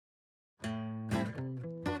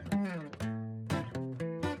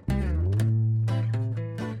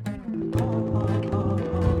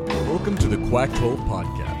Welcome to the Quack 12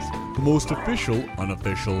 Podcast, the most official,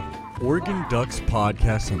 unofficial Oregon Ducks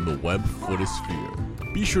podcast on the web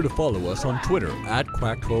footosphere. Be sure to follow us on Twitter at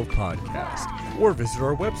Quack12Podcast or visit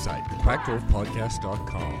our website,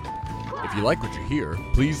 quack12podcast.com. If you like what you hear,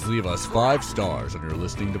 please leave us 5 stars on your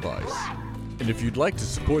listening device. And if you'd like to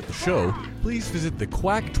support the show, please visit the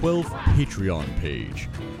Quack 12 Patreon page,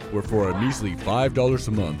 where for a measly $5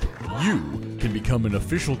 a month, you can become an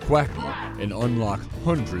official Quacky and unlock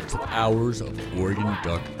hundreds of hours of Oregon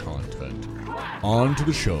Duck content. On to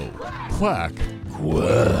the show. Quack.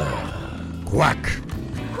 Quack. Quack.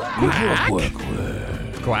 Quack. Quack.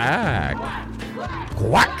 Quack.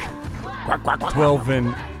 Quack. Quack. 12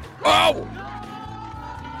 and... Oh!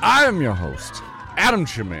 I am your host, Adam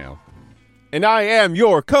Shamail. And I am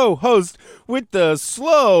your co-host with the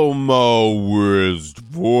slow-mo-wist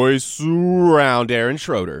voice around, Aaron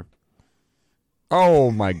Schroeder.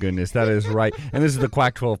 Oh my goodness, that is right. And this is the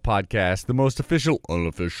Quack 12 Podcast, the most official,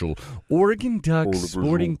 unofficial Oregon Ducks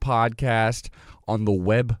sporting podcast on the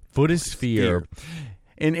web footosphere.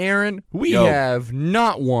 And Aaron, we have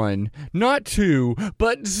not 1, not 2,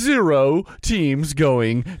 but 0 teams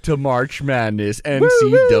going to March Madness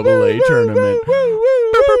NCAA tournament.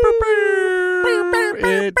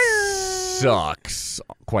 It sucks,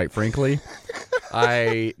 quite frankly.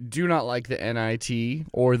 I do not like the NIT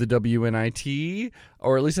or the WNIT,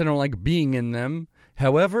 or at least I don't like being in them.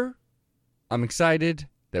 However, I'm excited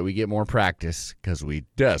that we get more practice because we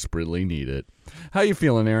desperately need it. How you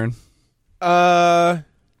feeling, Aaron? I've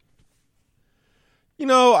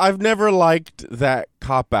never liked that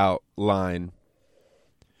cop-out line.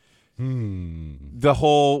 The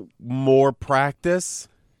whole more practice.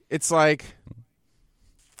 It's like,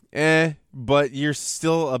 but you're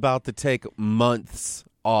still about to take months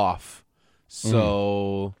off.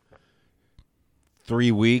 So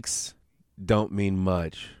 3 weeks don't mean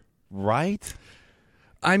much, right?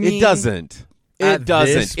 I mean, it doesn't. It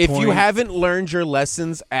doesn't. If you point... haven't learned your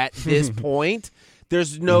lessons at this point,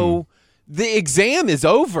 there's no... The exam is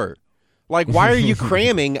over. Like, why are you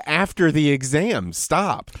cramming after the exam?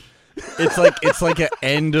 Stop. It's like an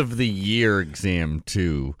end of the year exam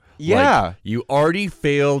too. Yeah. Like, you already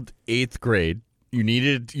failed 8th grade. You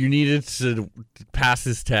needed to pass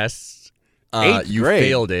this test. You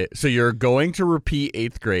failed it. So you're going to repeat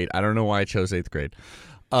 8th grade. I don't know why I chose 8th grade.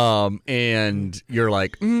 And you're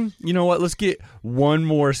like, you know what? Let's get one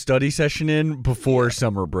more study session in before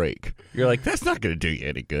summer break. You're like, that's not going to do you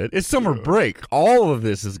any good. It's summer break. All of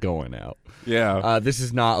this is going out. Yeah. This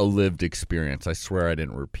is not a lived experience. I swear I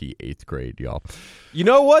didn't repeat 8th grade, y'all. You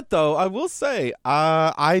know what, though? I will say,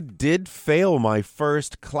 I did fail my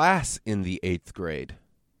first class in the 8th grade.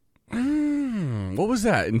 What was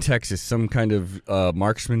that in Texas? Some kind of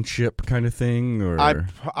marksmanship kind of thing? Or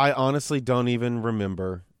I honestly don't even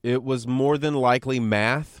remember. It was more than likely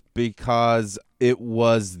math because it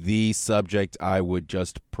was the subject I would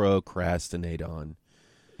just procrastinate on.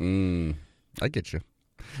 I get you.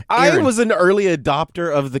 Aaron, I was an early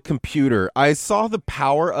adopter of the computer. I saw the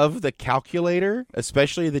power of the calculator,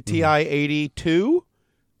 especially the TI-82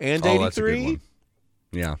 and 83. That's a good one.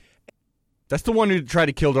 Yeah. That's the one who tried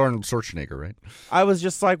to kill Arnold Schwarzenegger, right? I was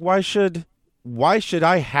just like, why should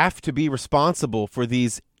I have to be responsible for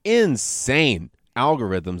these insane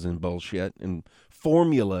algorithms and bullshit and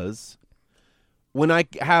formulas when I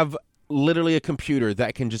have literally a computer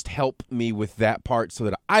that can just help me with that part so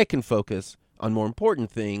that I can focus on more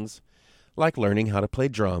important things like learning how to play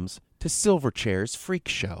drums to Silverchair's Freak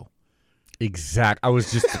Show. Exact. I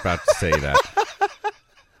was just about to say that.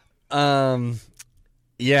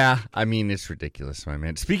 Yeah, I mean, it's ridiculous, my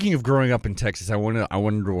man. Speaking of growing up in Texas, I wanted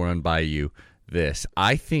to run by you this.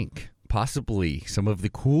 I think possibly some of the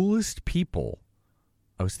coolest people,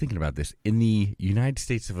 I was thinking about this, in the United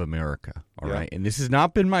States of America, all right? And this has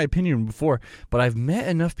not been my opinion before, but I've met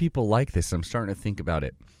enough people like this, I'm starting to think about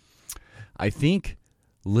it. I think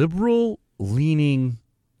liberal-leaning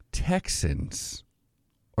Texans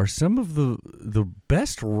are some of the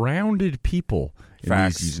best rounded people in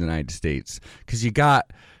these United States, because you got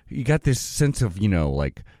this sense of,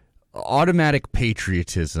 like automatic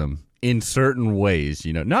patriotism in certain ways,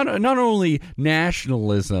 not only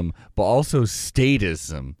nationalism but also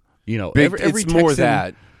statism. Every Texan, more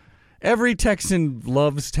that every Texan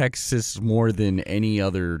loves Texas more than any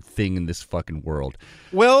other thing in this fucking world.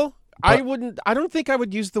 Well, I don't think I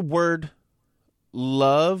would use the word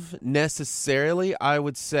love necessarily. I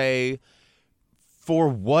would say, for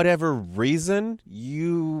whatever reason,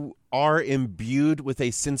 you are imbued with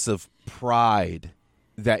a sense of pride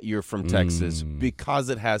that you're from Texas because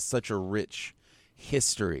it has such a rich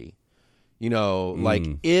history. Like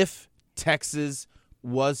if Texas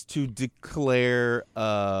was to declare,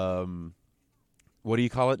 what do you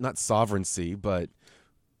call it? Not sovereignty, but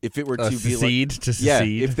if it were to secede, to yeah,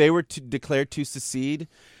 secede. if they were to declare to secede,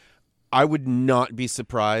 I would not be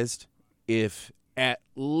surprised if at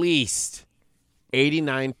least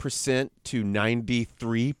 89% to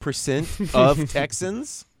 93% of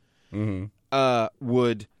Texans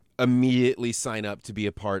would immediately sign up to be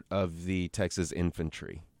a part of the Texas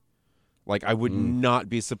infantry. Like, I would not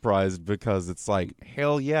be surprised, because it's like,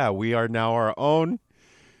 hell yeah, we are now our own.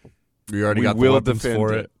 We already got the will weapons defend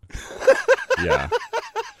for it. Yeah.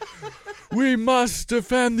 We must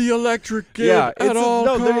defend the electric gate at all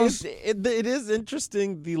costs. It is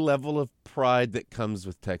interesting, the level of pride that comes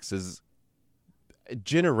with Texas.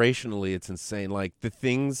 Generationally, it's insane. Like, the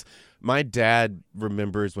things my dad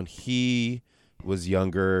remembers when he was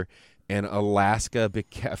younger and Alaska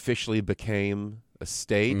officially became a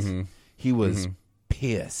state, he was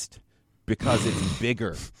pissed because it's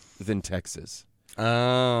bigger than Texas.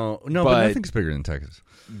 Oh, no, but nothing's bigger than Texas.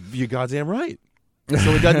 You're goddamn right.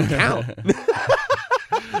 So it doesn't count.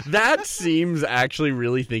 That seems, actually,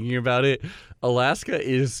 really thinking about it, Alaska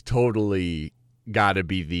is totally got to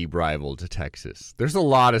be the rival to Texas. There's a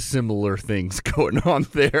lot of similar things going on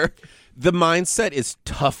there. The mindset is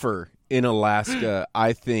tougher in Alaska,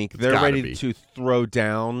 I think. They're ready to throw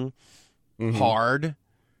down hard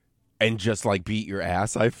and just, like, beat your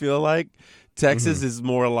ass, I feel like. Texas is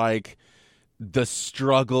more like the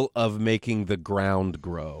struggle of making the ground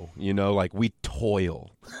grow. You know, like, we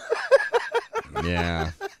toil.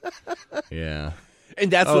 Yeah. Yeah. And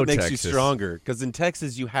that's what makes you stronger. Because in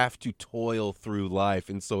Texas, you have to toil through life,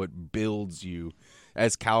 and so it builds you.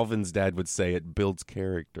 As Calvin's dad would say, it builds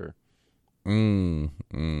character.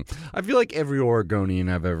 I feel like every Oregonian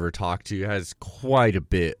I've ever talked to has quite a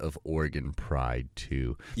bit of Oregon pride,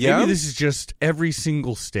 too. Yeah? Maybe this is just every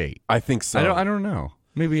single state. I think so. I don't know.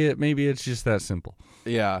 Maybe it's just that simple.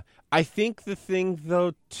 Yeah. I think the thing,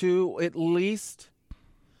 though, too, at least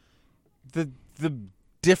the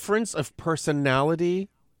difference of personality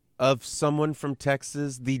of someone from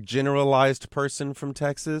Texas, the generalized person from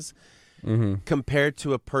Texas, compared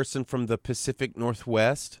to a person from the Pacific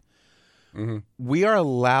Northwest, we are a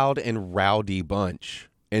loud and rowdy bunch.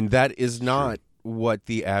 And that is not what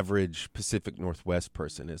the average Pacific Northwest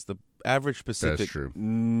person is. The average Pacific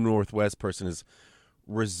Northwest person is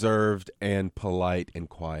reserved and polite and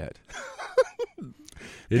quiet.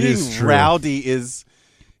 Being rowdy is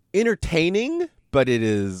entertaining, but it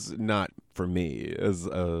is not for me, as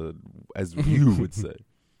you would say.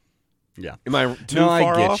 Yeah. Am I too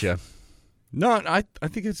far I off? get you. No, I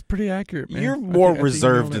think it's pretty accurate, man. You're more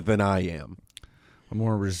reserved than I am. I'm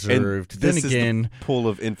more reserved. Then again, is the pool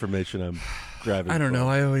of information I'm grabbing. I don't know.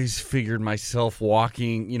 I always figured myself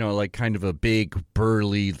walking, like kind of a big,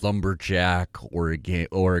 burly lumberjack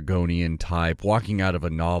Oregonian type, walking out of a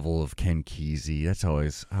novel of Ken Kesey. That's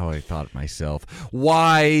always how I thought of myself.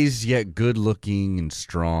 Wise, yet good-looking and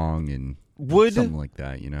strong, and something like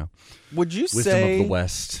that, Would you Wisdom say... of the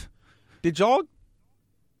West. Did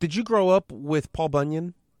you grow up with Paul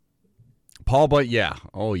Bunyan? Yeah.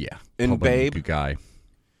 Oh, yeah. And Paul Babe? Bunyan, good guy.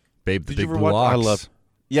 Babe the Did you Big ever Blue watch? Ox.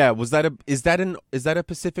 Yeah, is that a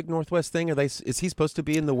Pacific Northwest thing? Is he supposed to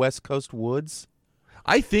be in the West Coast woods?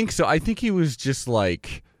 I think so. I think he was just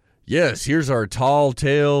like, yes, here's our tall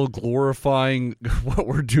tale glorifying what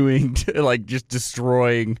we're doing to, like, just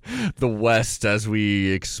destroying the West as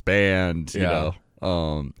we expand, you know.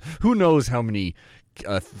 Who knows how many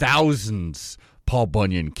thousands Paul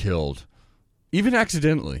Bunyan killed, even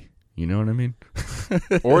accidentally. You know what I mean?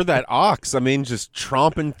 Or that ox. I mean, just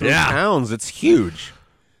tromping through towns. It's huge.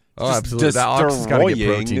 Oh, just absolutely. That ox has got to get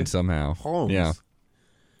protein destroying somehow. homes. Yeah.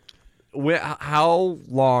 How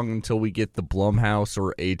long until we get the Blumhouse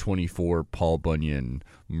or A24 Paul Bunyan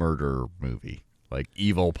murder movie? Like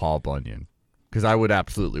evil Paul Bunyan? Because I would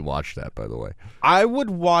absolutely watch that, by the way. I would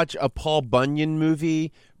watch a Paul Bunyan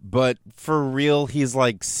movie, but for real, he's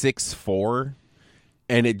like 6'4".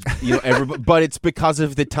 And but it's because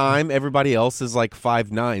of the time. Everybody else is like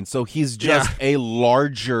 5'9", so he's just a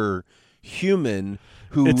larger human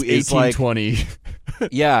who it's is 1820.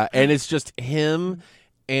 Yeah, and it's just him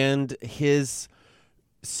and his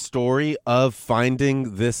story of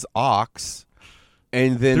finding this ox,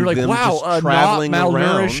 and then they're like, them wow, just traveling not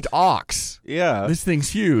malnourished around. ox. Yeah, this thing's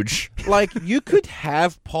huge. Like, you could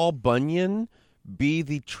have Paul Bunyan be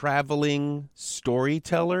the traveling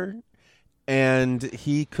storyteller. And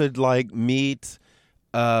he could, like, meet,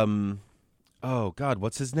 oh God,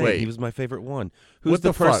 what's his name? Wait. He was my favorite one. What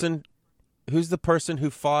the person? Who's the person who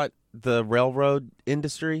fought the railroad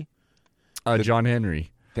industry? John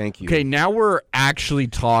Henry. Thank you. Okay, now we're actually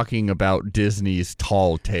talking about Disney's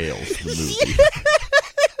Tall Tales, the movie.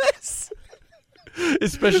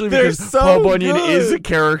 Especially because so Paul Bunyan good. is a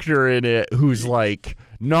character in it who's like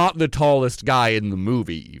not the tallest guy in the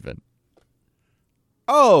movie even.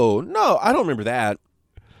 Oh, no, I don't remember that.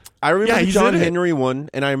 I remember the he's John in it. Henry one,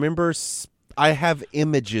 and I remember I have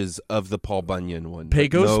images of the Paul Bunyan one. but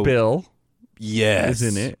Pecos no- Bill Yes.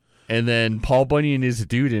 is in it. And then Paul Bunyan is a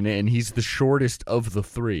dude in it, and he's the shortest of the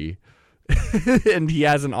three. And he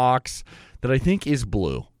has an ox that I think is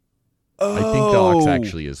blue. Oh. I think the ox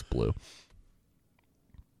actually is blue.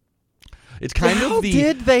 It's kind How of the...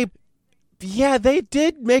 did they... Yeah, they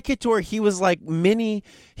did make it to where he was like mini...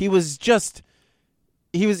 He was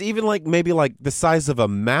even like maybe like the size of a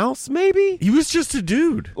mouse, maybe? He was just a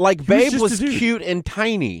dude. Like He was Babe just was a dude. cute and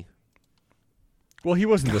tiny. Well, he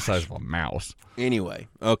wasn't the size of a mouse. Anyway,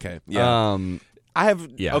 okay. Yeah. I have...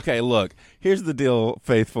 Yeah. Okay, look. Here's the deal,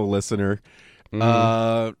 faithful listener.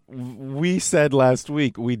 Mm-hmm. We said last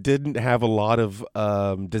week we didn't have a lot of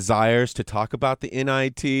desires to talk about the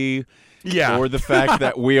NIT Yeah. or the fact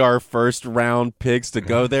that we are first round picks to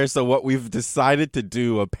go there. So what we've decided to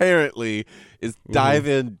do apparently is dive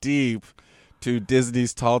in deep to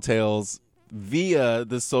Disney's Tall Tales via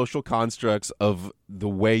the social constructs of the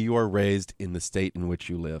way you are raised in the state in which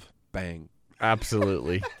you live. Bang.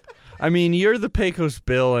 Absolutely. I mean, you're the Pecos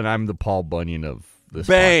Bill, and I'm the Paul Bunyan of this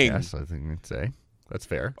Bang. podcast, I think I'd say. That's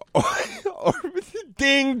fair.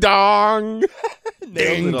 Ding dong. Nailed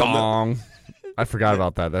Ding it on dong. I forgot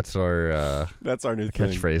about that. That's our That's our new thing.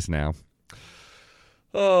 catchphrase now.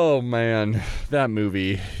 Oh, man. That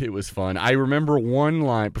movie, it was fun. I remember one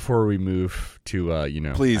line before we move to,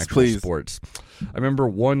 actual sports. I remember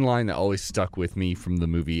one line that always stuck with me from the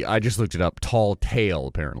movie. I just looked it up. Tall Tale,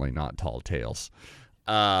 apparently, not Tall Tales.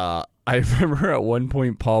 I remember at one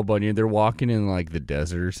point Paul Bunyan, they're walking in like the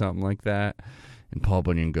desert or something like that. And Paul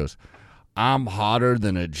Bunyan goes, "I'm hotter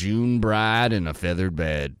than a June bride in a feathered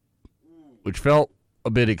bed," which felt a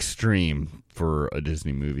bit extreme for a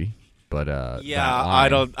Disney movie. But Yeah, I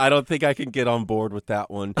don't think I can get on board with that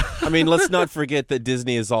one. I mean, let's not forget that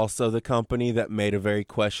Disney is also the company that made a very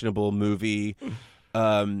questionable movie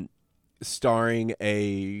starring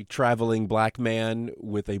a traveling black man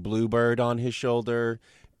with a bluebird on his shoulder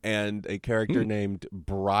and a character named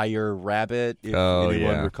Briar Rabbit, if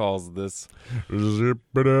anyone recalls this.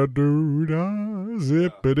 Zippity-doo-dah,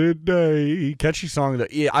 zippity-day. Catchy song.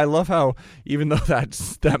 I love how even though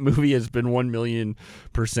that movie has been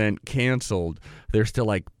 1,000,000% canceled, they're still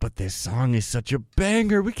like, but this song is such a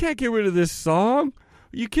banger. We can't get rid of this song.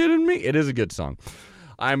 Are you kidding me? It is a good song.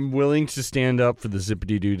 I'm willing to stand up for the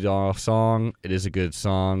Zippity-Doo-Dah song. It is a good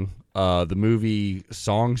song. The movie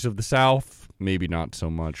Songs of the South, maybe not so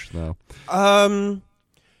much, though.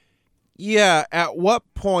 Yeah, at what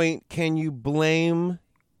point can you blame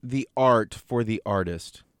the art for the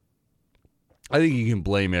artist? I think you can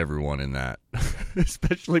blame everyone in that,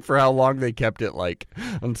 especially for how long they kept it like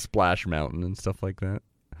on Splash Mountain and stuff like that,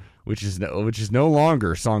 which is no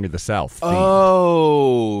longer Song of the South themed.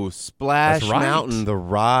 Oh, Splash That's right. Mountain, the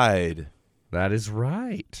ride. That is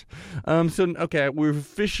right. Okay, we've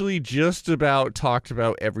officially just about talked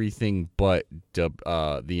about everything but the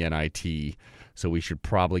NIT, so we should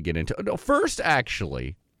probably get into... No, first,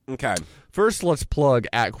 actually. Okay. First, let's plug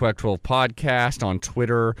at Quack12 Podcast on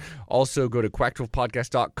Twitter. Also, go to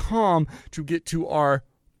quack12podcast.com to get to our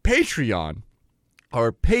Patreon.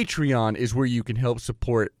 Our Patreon is where you can help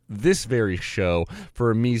support this very show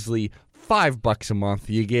for a measly $5 a month.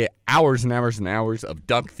 You get hours and hours and hours of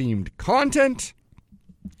duck-themed content.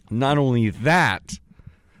 Not only that,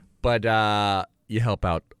 but you help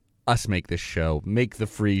out us make this show, make the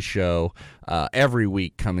free show every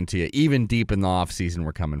week coming to you. Even deep in the off season,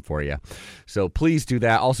 we're coming for you. So please do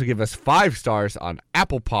that. Also give us 5 stars on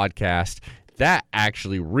Apple Podcast. That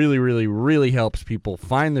actually really, really, really helps people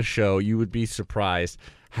find the show. You would be surprised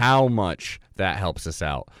how much that helps us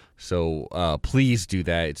out. So please do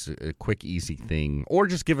that. It's a quick, easy thing. Or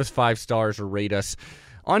just give us 5 stars or rate us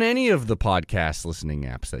on any of the podcast listening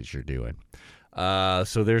apps that you're doing.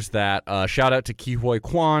 So there's that. Shout out to Kihoy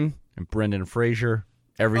Kwan and Brendan Fraser.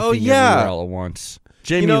 Everything Everywhere All at Once.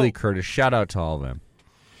 Jamie Lee Curtis. Shout out to all of them.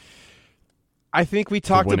 I think we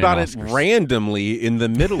talked about it Oscars. randomly in the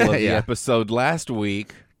middle of the Yeah. episode last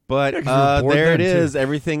week, but 'cause we were bored there it then, too. is.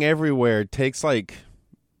 Everything Everywhere takes like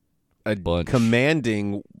a Bunch.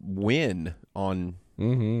 commanding win on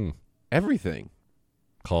everything.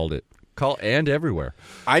 Called it. And everywhere.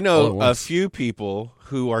 I All know at a once. few people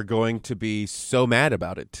who are going to be so mad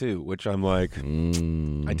about it too, which I'm like,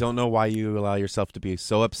 I don't know why you allow yourself to be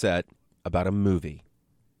so upset about a movie.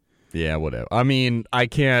 Yeah, whatever. I mean,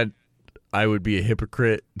 I would be a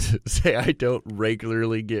hypocrite to say I don't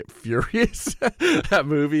regularly get furious at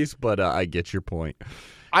movies, but I get your point.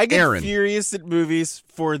 I get Aaron. furious at movies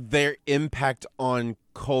for their impact on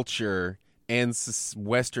culture and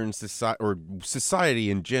Western society or society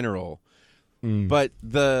in general. But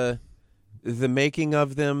the making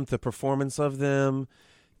of them, the performance of them,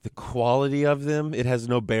 the quality of them, it has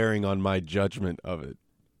no bearing on my judgment of it.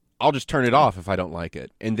 I'll just turn it off if I don't like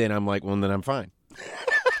it, and then I'm like, well, then I'm fine.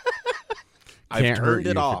 I've Can't hurt turned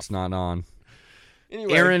you it if off. it's not on.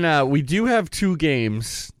 Anyway, Aaron, we do have 2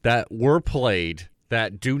 games that were played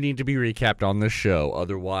that do need to be recapped on this show.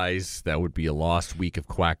 Otherwise, that would be a lost week of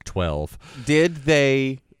Quack 12. did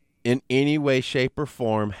they, in any way, shape, or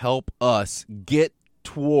form, help us get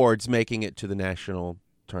towards making it to the national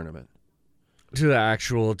tournament? To the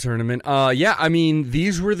actual tournament. Yeah, I mean,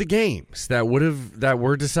 these were the games that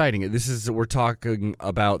were deciding it. We're talking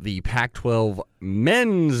about the Pac-12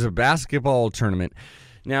 men's basketball tournament.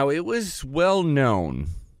 Now, it was well known.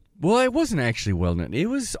 Well, it wasn't actually well known. It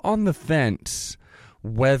was on the fence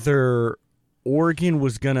whether Oregon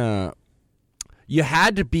was gonna. You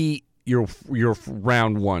had to beat your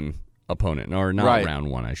round 1 opponent, or not Right. round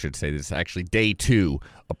 1, I should say. This is actually day 2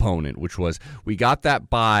 opponent, which was, we got that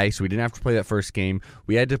bye, so we didn't have to play that first game.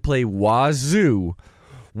 We had to play Wazoo,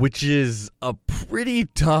 which is a pretty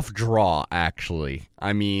tough draw, actually.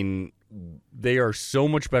 I mean, they are so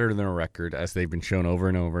much better than their record, as they've been shown over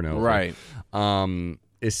and over and over. Right.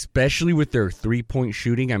 Especially with their 3-point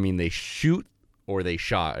shooting. I mean, they shot,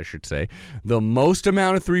 I should say, the most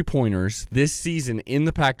amount of 3-pointers this season in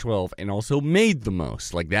the Pac-12, and also made the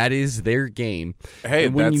most. Like, that is their game. Hey,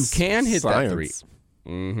 and when you that's can hit science. that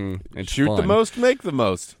 3, it's Shoot fun. the most, make the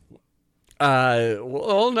most.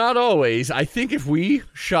 Well, not always. I think if we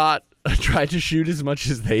tried to shoot as much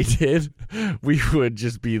as they did, we would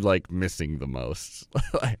just be like missing the most.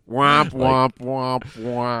 Womp, womp, womp,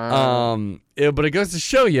 womp. But it goes to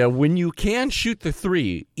show you, when you can shoot the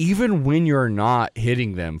 3, even when you're not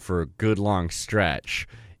hitting them for a good long stretch,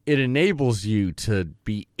 it enables you to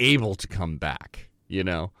be able to come back, you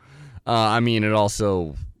know? I mean, it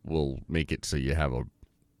also will make it so you have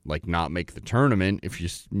not make the tournament if you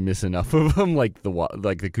miss enough of them, like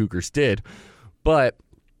the Cougars did. But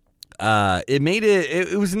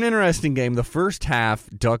it was an interesting game. The first half,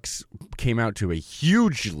 Ducks came out to a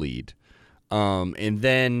huge lead. And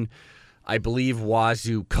then I believe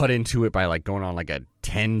Wazoo cut into it by going on a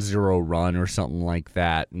 10-0 run or something like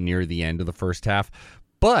that near the end of the first half.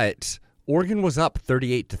 But Oregon was up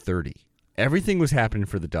 38-30. Everything was happening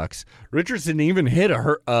for the Ducks. Richardson even hit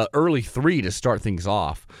a early 3 to start things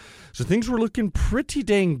off. So things were looking pretty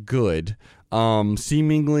dang good.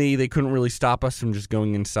 Seemingly, they couldn't really stop us from just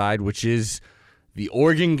going inside, which is the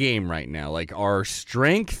Oregon game right now. Our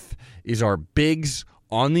strength is our bigs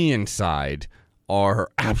on the inside. Our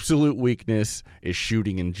absolute weakness is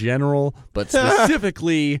shooting in general, but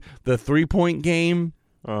specifically the 3-point game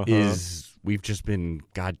is, we've just been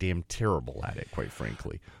goddamn terrible at it, quite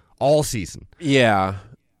frankly, all season. Yeah.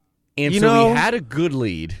 And we had a good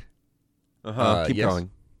lead. Keep yes. going.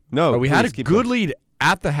 No, We had a keep good going. lead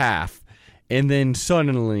at the half, and then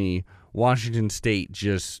suddenly Washington State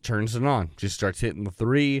just turns it on, just starts hitting the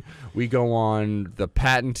 3. We go on the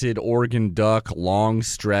patented Oregon Duck long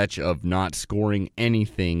stretch of not scoring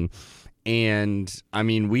anything. And, I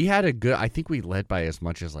mean, we had I think we led by as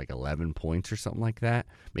much as 11 points or something like that,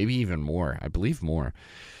 maybe even more. I believe more.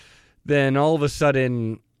 Then all of a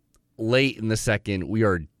sudden, late in the second, we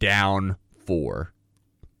are down 4.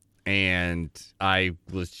 And I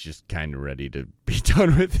was just kind of ready to be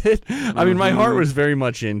done with it. I mean, my heart was very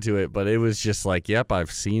much into it, but it was just yep,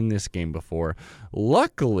 I've seen this game before.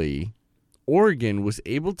 Luckily, Oregon was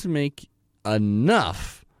able to make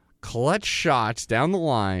enough clutch shots down the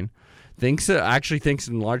line, thanks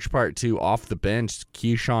in large part to, off the bench,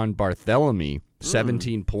 Keyshawn Barthélemy,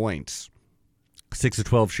 17 points. 6 of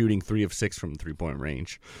 12 shooting, 3 of 6 from the 3-point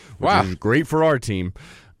range. Which is great for our team.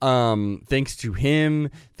 Thanks to him,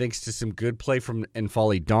 thanks to some good play from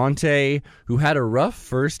N'Faly Dante, who had a rough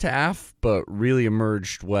first half, but really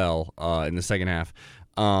emerged well in the second half.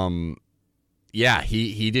 Yeah,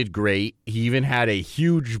 he did great. He even had a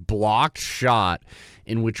huge blocked shot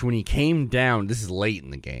in which, when he came down, this is late in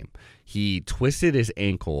the game, he twisted his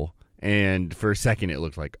ankle. And for a second, it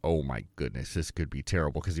looked like, oh my goodness, this could be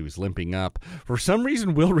terrible, because he was limping up. For some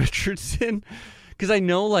reason, Will Richardson, because I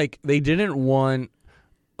know they didn't want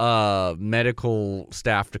medical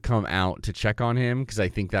staff to come out to check on him, because I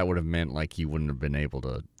think that would have meant he wouldn't have been able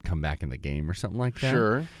to come back in the game or something like that.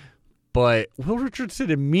 Sure. But Will Richardson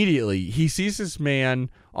immediately, he sees this man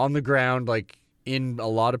on the ground, in a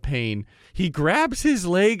lot of pain. He grabs his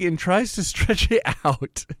leg and tries to stretch it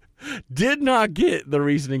out. Did not get the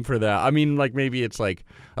reasoning for that. I mean, like, maybe it's like,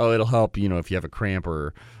 oh, it'll help, if you have a cramp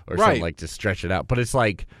or something, like, to stretch it out. But it's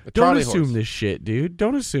like, don't assume this shit, dude.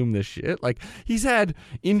 Don't assume this shit. Like, he's had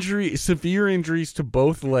severe injuries to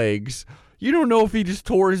both legs. You don't know if he just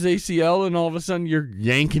tore his ACL and all of a sudden you're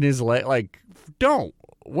yanking his leg. Like, don't.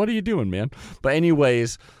 What are you doing, man? But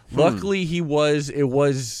anyways, luckily it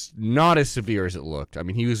was not as severe as it looked. I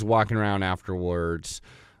mean, he was walking around afterwards.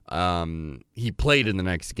 He played in the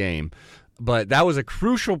next game, but that was a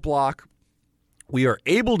crucial block. We are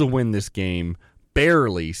able to win this game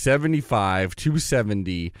barely,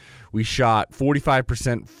 75-70. We shot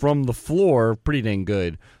 45% from the floor, pretty dang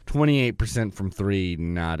good. 28% from three,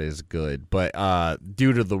 not as good. But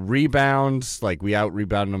due to the rebounds, like we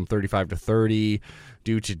out-rebounded them 35-30,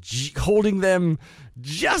 due to holding them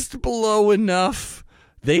just below enough,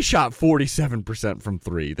 they shot 47% from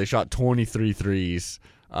three. They shot 23 threes.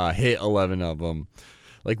 Hit 11 of them.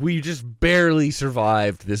 Like, we just barely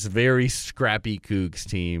survived this very scrappy Cougs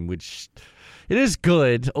team, which it is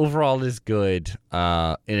good. Overall, it is good.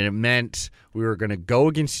 And it meant we were going to go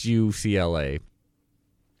against UCLA,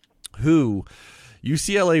 who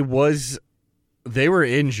UCLA they were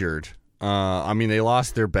injured. I mean, they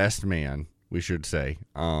lost their best man, we should say.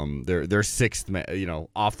 Their sixth man,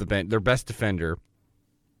 off the bench, their best defender.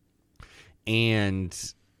 And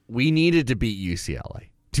we needed to beat UCLA.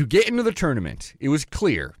 To get into the tournament, it was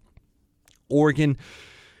clear. Oregon,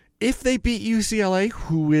 if they beat UCLA,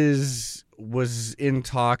 who was in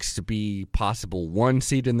talks to be possible 1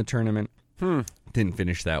 seed in the tournament, didn't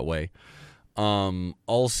finish that way.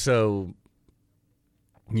 Also,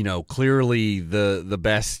 clearly the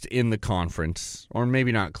best in the conference, or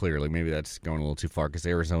maybe not clearly, maybe that's going a little too far because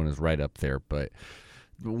Arizona's right up there, but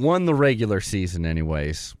won the regular season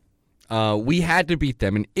anyways. We had to beat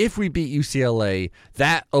them, and if we beat UCLA,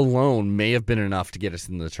 that alone may have been enough to get us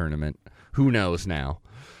in the tournament. Who knows now?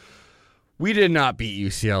 We did not beat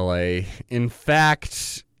UCLA. In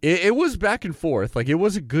fact, it was back and forth. Like, it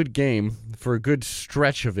was a good game for a good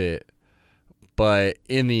stretch of it, but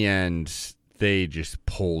in the end, they just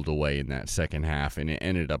pulled away in that second half, and it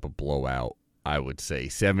ended up a blowout, I would say,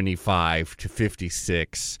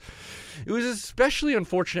 75-56. It was especially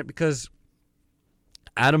unfortunate because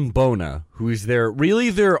Adam Bona, who is their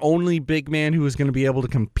only big man who is going to be able to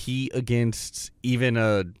compete against even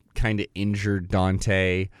a kind of injured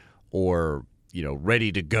Dante or,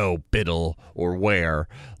 ready to go Biddle or Ware.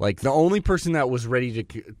 Like, the only person that was ready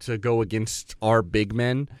to go against our big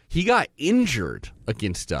men, he got injured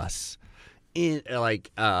against us in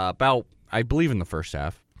about, I believe, in the first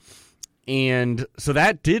half. And so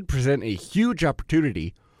that did present a huge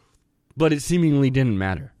opportunity, but it seemingly didn't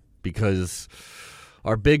matter because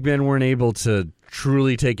our big men weren't able to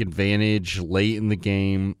truly take advantage late in the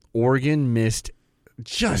game. Oregon missed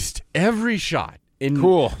just every shot. And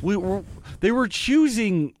cool. They were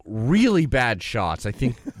choosing really bad shots, I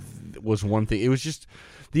think was one thing. It was just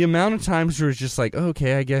the amount of times where it was just like,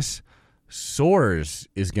 okay, I guess Soares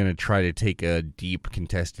is going to try to take a deep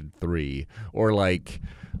contested three. Or like,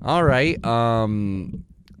 all right, I'm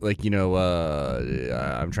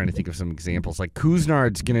trying to think of some examples. Like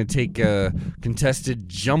Kuznard's going to take a contested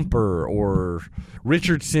jumper, or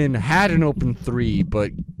Richardson had an open three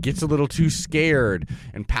but gets a little too scared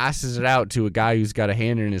and passes it out to a guy who's got a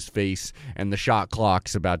hand in his face and the shot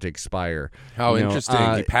clock's about to expire. How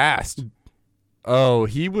interesting. He passed. Oh,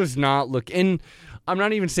 he was not looking. And I'm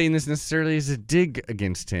not even saying this necessarily as a dig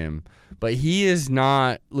against him, but he is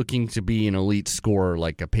not looking to be an elite scorer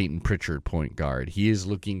like a Peyton Pritchard point guard. He is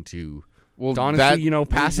looking to, honestly,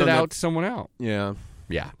 pass it out to someone else. Yeah.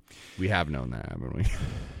 Yeah. We have known that, haven't we?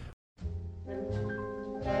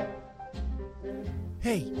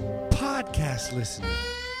 Hey, podcast listener.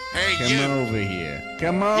 Hey, Come over here.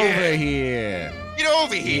 Come over here. Get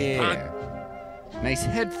over here, punk. Nice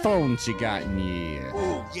headphones you got in your ear.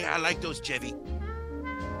 Ooh, yeah, I like those, Chevy.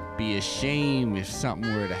 Be a shame if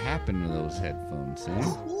something were to happen to those headphones,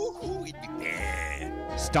 eh? Ooh, it'd be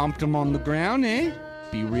bad. Stomped them on the ground, eh?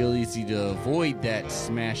 Be real easy to avoid that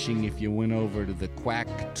smashing if you went over to the Quack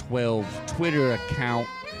 12 Twitter account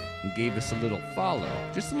and gave us a little follow.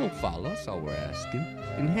 Just a little follow, that's all we're asking.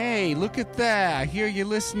 And hey, look at that. I hear you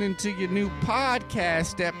listening to your new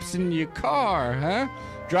podcast eps in your car, huh?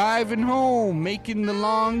 Driving home, making the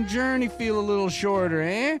long journey feel a little shorter,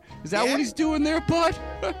 eh? Is that what he's doing there, bud?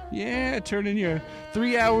 Yeah, turning your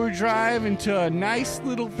 3-hour drive into a nice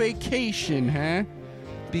little vacation, huh?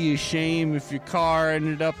 Be a shame if your car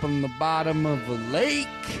ended up on the bottom of a lake.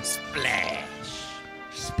 Splash.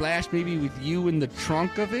 Splash maybe with you in the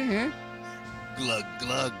trunk of it, huh? Glug,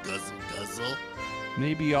 glug, guzzle, guzzle.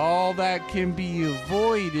 Maybe all that can be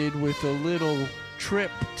avoided with a little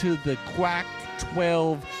trip to the Quack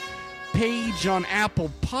 12 page on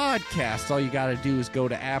Apple Podcasts. All you got to do is go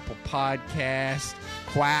to Apple Podcast,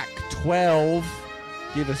 Quack 12,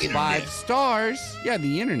 give us Internet. 5 stars. Yeah,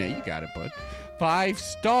 the internet, you got it, bud. 5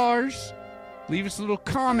 stars. Leave us a little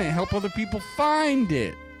comment, help other people find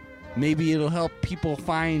it. Maybe it'll help people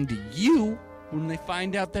find you when they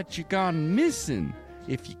find out that you're gone missing,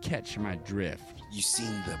 if you catch my drift. You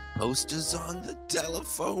seen the posters on the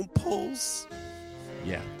telephone poles?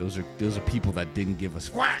 Yeah, those are people that didn't give us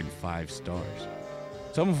fucking 5 stars.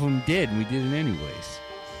 Some of them did, and we did it anyways.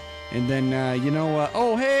 And then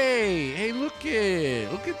oh hey, look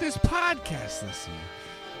at this podcast listener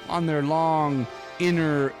on their long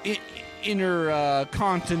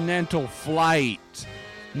intercontinental flight,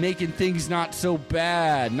 making things not so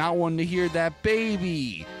bad, not wanting to hear that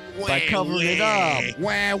baby by covering it up.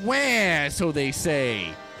 Wah wah, so they say.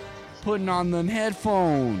 Putting on them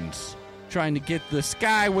headphones, trying to get the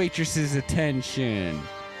sky waitress's attention.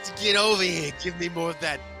 Get over here. Give me more of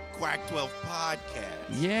that Quack 12 podcast.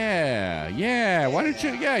 Yeah. Why don't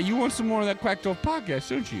you? Yeah, you want some more of that Quack 12 podcast,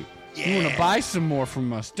 don't you? You want to buy some more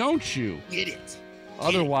from us, don't you? Get it.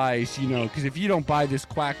 Otherwise, because if you don't buy this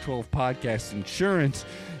Quack 12 podcast insurance,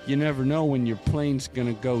 you never know when your plane's going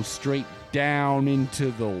to go straight down into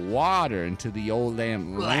the water, into the old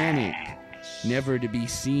Atlantic, never to be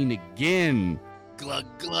seen again. Glug,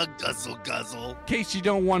 glug, guzzle, guzzle. In case you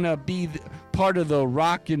don't want to be part of the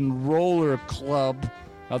rock and roller club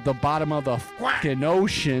at the bottom of the fucking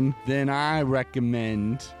ocean, then I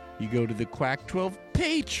recommend you go to the Quack 12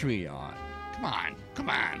 Patreon. Come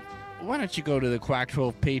on. Why don't you go to the Quack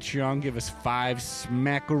 12 Patreon, give us 5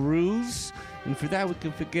 smackaroos, and for that we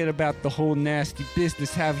can forget about the whole nasty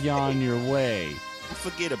business, have you on your way.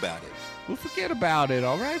 Forget about it. We'll forget about it,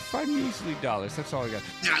 all right? 5 measly dollars, that's all I got.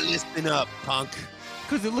 Now listen up, punk.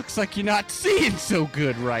 Because it looks like you're not seeing so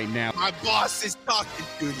good right now. My boss is talking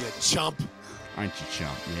to you, chump. Aren't you,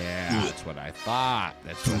 chump? Yeah, Do it. that's what I thought.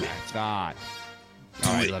 Do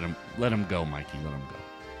All right, it. let him go, Mikey. Let him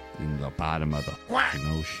go. In the bottom of the fucking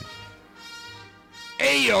ocean.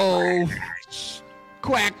 Ayo!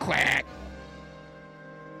 Quack, quack.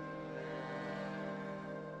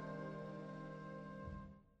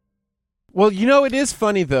 Well, it is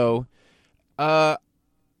funny though.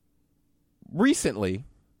 Recently,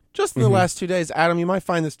 just in the last 2 days, Adam, you might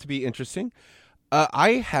find this to be interesting.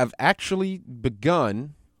 I have actually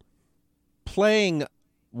begun playing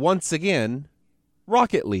once again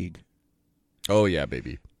Rocket League. Oh, yeah,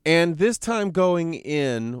 baby. And this time going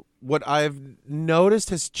in, what I've noticed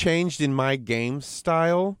has changed in my game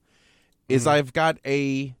style is I've got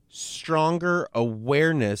a stronger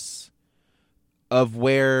awareness of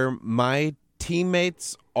where my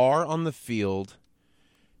teammates are on the field,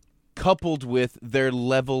 coupled with their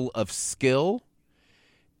level of skill.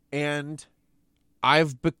 And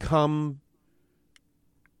I've become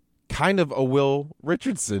kind of a Will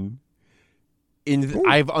Richardson.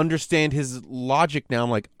 I've understand his logic now. I'm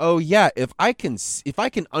like, oh yeah, if I can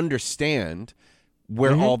understand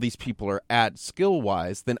where all these people are at skill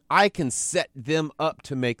wise, then I can set them up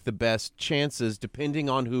to make the best chances depending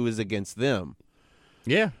on who is against them.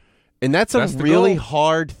 Yeah. And that's That's a the really goal.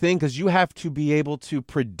 hard thing because you have to be able to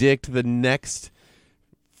predict the next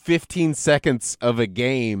 15 seconds of a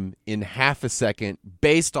game in half a second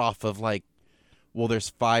based off of there's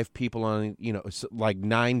 5 people on,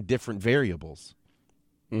 9 different variables.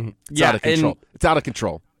 It's out of control. It's out of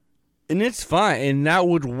control. And it's fine. And that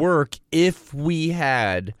would work if we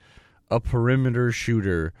had a perimeter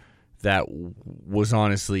shooter that was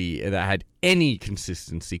that had any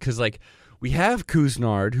consistency. Because, we have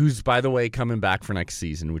Kuznard, who's, by the way, coming back for next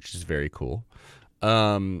season, which is very cool.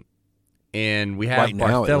 And we have Right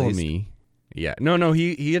now, at Barthélemy. Yeah. No,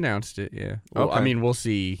 he announced it, yeah. Well, Okay. we'll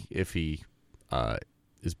see if he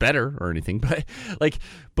is better or anything. But,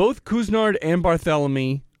 both Kuznard and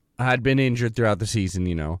Barthélemy had been injured throughout the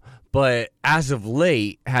season, But as of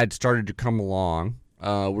late, had started to come along.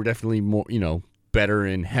 We're definitely more, better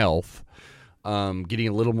in health. Getting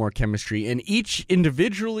a little more chemistry. And each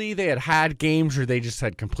individually, they had games where they just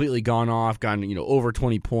had completely gone off, gotten, over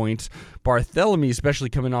 20 points. Barthélemy, especially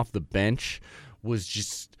coming off the bench, was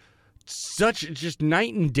just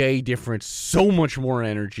night and day difference. So much more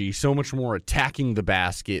energy, so much more attacking the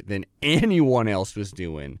basket than anyone else was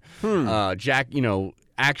doing. Jack,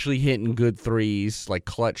 actually hitting good threes,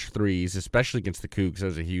 clutch threes, especially against the Cougs. That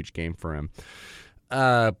was a huge game for him.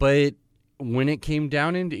 But when it came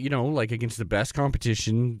down into, against the best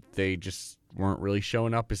competition, they just weren't really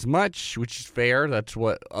showing up as much, which is fair. That's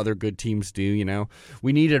what other good teams do, you know.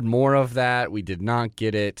 We needed more of that. We did not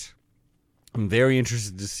get it. I'm very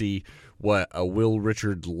interested to see what a Will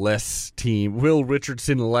Richardson less team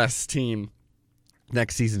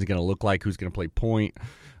next season is going to look like. Who's going to play point?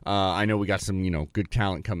 I know we got some, good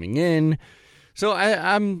talent coming in. So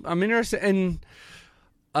I'm interested in.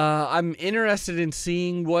 I'm interested in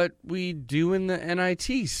seeing what we do in the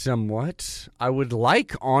NIT somewhat. I would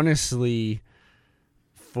like, honestly,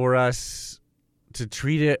 for us to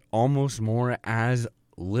treat it almost more as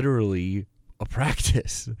literally a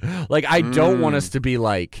practice. Like, I don't want us to be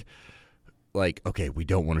like, okay, we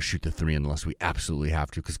don't want to shoot the three unless we absolutely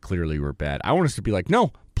have to because clearly we're bad. I want us to be like,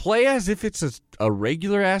 no, play as if it's a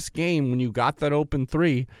regular-ass game. When you got that open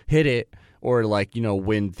three, hit it. Or,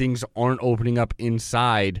 when things aren't opening up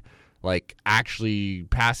inside, actually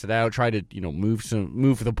pass it out, try to,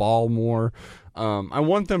 move the ball more. I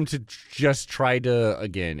want them to just try to,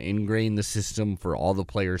 again, ingrain the system for all the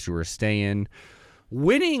players who are staying.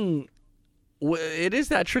 Winning, it is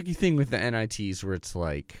that tricky thing with the NITs where it's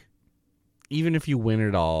even if you win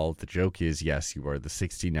it all, the joke is, yes, you are the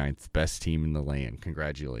 69th best team in the land.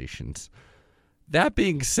 Congratulations. That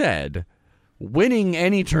being said, winning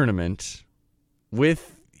any tournament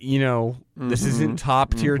with, this isn't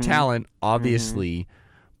top-tier talent, obviously,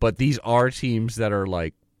 but these are teams that are,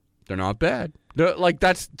 they're not bad. They're,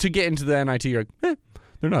 that's to get into the NIT, you're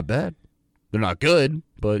they're not bad. They're not good,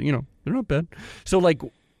 but, they're not bad. So,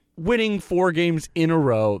 winning 4 games in a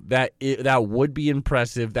row, that would be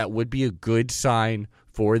impressive. That would be a good sign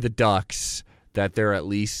for the Ducks that they're at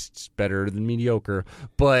least better than mediocre.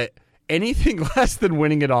 But anything less than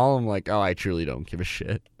winning it all, I'm like, oh, I truly don't give a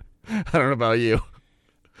shit. I don't know about you.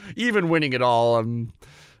 Even winning it all, I'm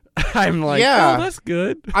like, oh, that's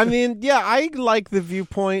good. I mean, yeah, I like the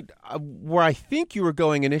viewpoint where I think you were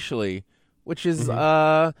going initially, which is,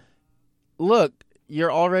 look,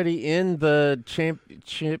 you're already in the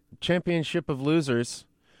championship of losers,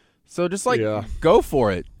 so just go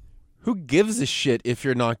for it. Who gives a shit if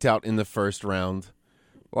you're knocked out in the first round?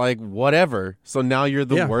 Whatever. So now you're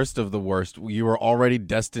the worst of the worst. You were already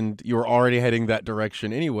destined. You were already heading that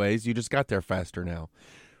direction anyways. You just got there faster now.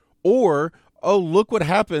 Or, oh, look what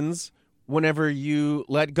happens whenever you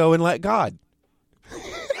let go and let God.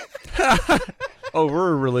 Oh,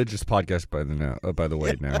 we're a religious podcast by the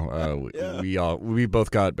way now. We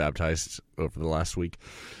both got baptized over the last week.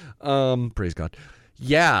 Praise God.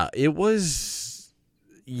 Yeah, it was...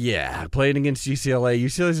 Yeah, playing against UCLA.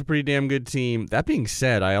 UCLA's a pretty damn good team. That being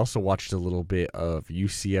said, I also watched a little bit of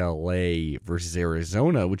UCLA versus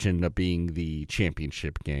Arizona, which ended up being the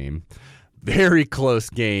championship game. Very close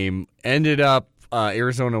game. Ended up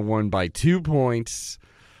Arizona won by 2 points.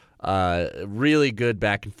 Really good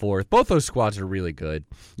back and forth. Both those squads are really good.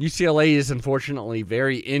 UCLA is unfortunately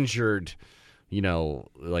very injured.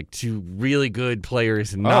 2 really good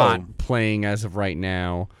players not playing as of right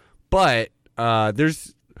now. But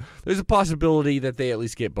there's a possibility that they at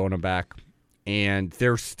least get Bona back, and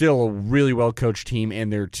they're still a really well-coached team,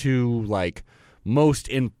 and their 2, most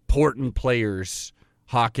important players,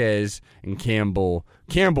 Jaquez and Campbell.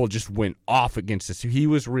 Campbell just went off against us. He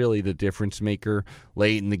was really the difference maker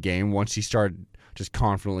late in the game once he started just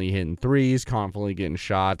confidently hitting threes, confidently getting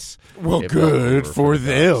shots. Well, good for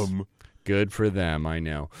them. Good for them, I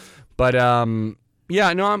know. But I'll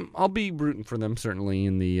be rooting for them certainly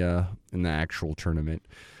in the actual tournament.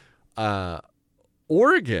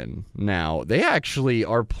 Oregon now, they actually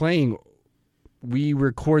are playing. We're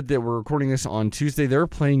recording this on Tuesday. They're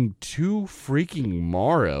playing 2 freaking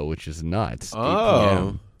Morrow, which is nuts. 8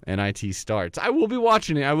 p.m. NIT starts. I will be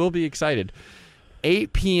watching it. I will be excited.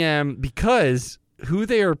 8 p.m. because who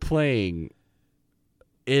they are playing,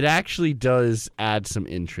 it actually does add some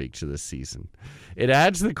intrigue to this season. It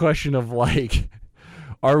adds the question of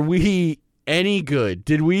are we any good?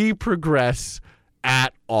 Did we progress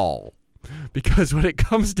at all? Because when it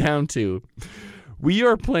comes down to, we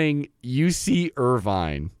are playing UC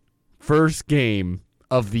Irvine, first game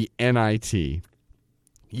of the NIT.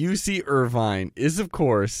 UC Irvine is, of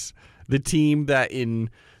course, the team that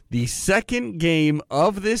in the second game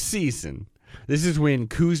of this season, this is when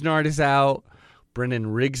Couisnard is out,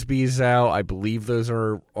 Brennan Rigsby is out. I believe those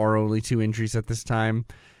are our only 2 injuries at this time.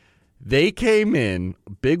 They came in,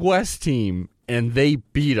 Big West team, and they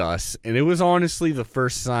beat us. And it was honestly the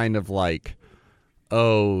first sign of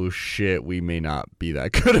oh shit, we may not be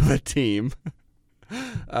that good of a team.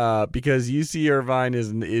 Because UC Irvine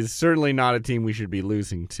is certainly not a team we should be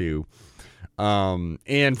losing to.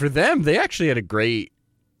 And for them, they actually had a great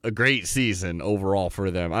a great season overall for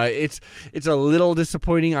them. It's a little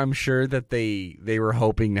disappointing. I'm sure that they were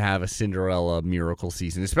hoping to have a Cinderella miracle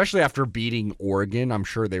season, especially after beating Oregon. I'm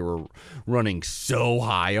sure they were running so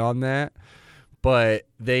high on that, but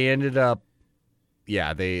they ended up,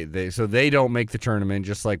 so they don't make the tournament,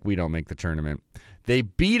 just like we don't make the tournament. They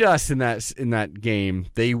beat us in that game.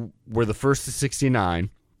 They were the first to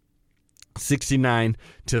 69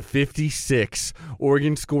 to 56.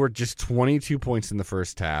 Oregon scored just 22 points in the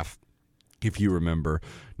first half, if you remember.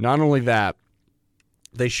 Not only that,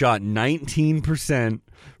 they shot 19%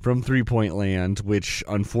 from three-point land, which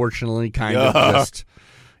unfortunately kind of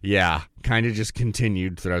just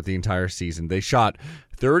continued throughout the entire season. They shot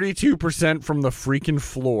 32% from the freaking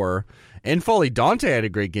floor. And Foley Dante had a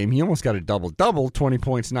great game. He almost got a double-double, 20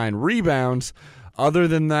 points, 9 rebounds. Other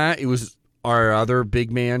than that, it was our other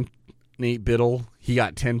big man, Nate Biddle. He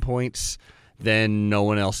got 10 points. Then no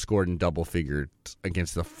one else scored in double figures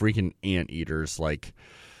against the freaking Anteaters. Like,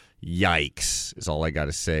 yikes is all I got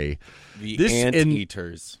to say. The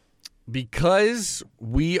Anteaters. Because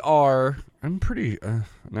we are, I'm pretty,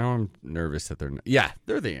 now I'm nervous that they're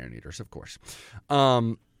the Anteaters, of course.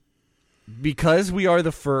 Because we are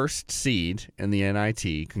the first seed in the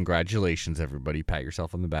NIT, congratulations, everybody. Pat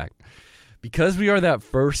yourself on the back. Because we are that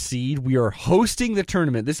first seed, we are hosting the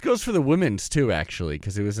tournament. This goes for the women's, too, actually,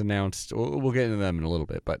 because it was announced. We'll get into them in a little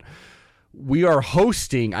bit. But we are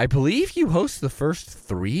hosting, I believe you host the first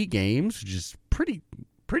 3 games, which is pretty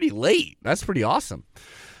late. That's pretty awesome.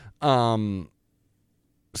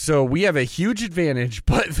 So we have a huge advantage,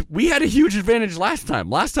 but we had a huge advantage last time.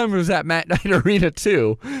 Last time it was at Matt Knight Arena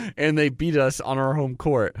too, and they beat us on our home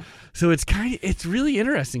court. So it's really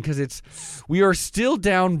interesting because we are still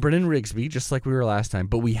down Brennan Rigsby just like we were last time,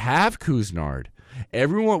 but we have Couisnard.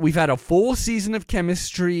 We've had a full season of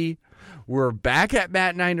chemistry. We're back at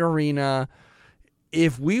Matt Knight Arena.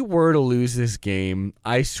 If we were to lose this game,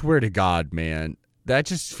 I swear to God, man, that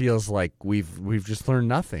just feels like we've just learned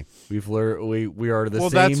nothing. We've learned we are the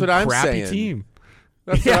same that's what I'm crappy saying. team.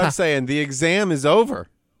 That's what I'm saying. The exam is over.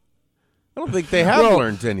 I don't think they have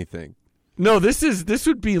learned anything. No, this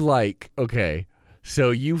would be like, okay,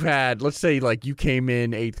 so you've had, let's say like you came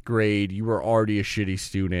in 8th grade, you were already a shitty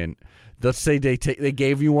student. Let's say they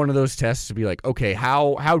gave you one of those tests to be like, okay,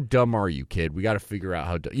 how dumb are you, kid? We got to figure out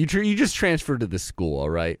how dumb. You just transferred to this school,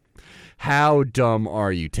 all right? How dumb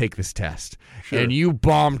are you? Take this test. Sure. And you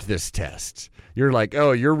bombed this test. You're like,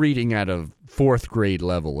 oh, you're reading at a 4th grade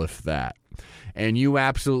level, if that. And you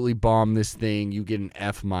absolutely bomb this thing. You get an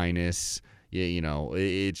F-. You know,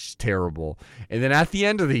 it's terrible. And then at the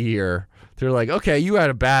end of the year, they're like, okay, you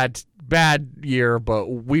had a bad year, but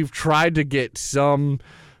we've tried to get some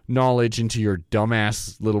knowledge into your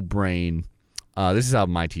dumbass little brain. This is how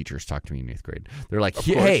my teachers talk to me in 8th grade. They're like,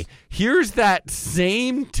 hey, here's that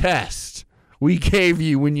same test we gave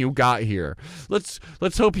you when you got here. Let's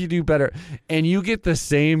hope you do better. And you get the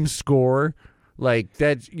same score. Like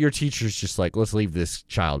that, your teacher's just like, let's leave this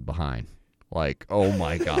child behind. Like, oh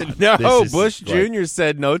my God. No, Bush Jr.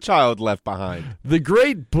 said no child left behind. The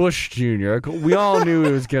great Bush Jr. We all knew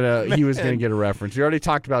he was gonna get a reference. We already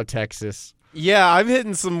talked about Texas. Yeah, I'm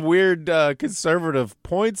hitting some weird conservative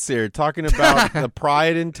points here, talking about the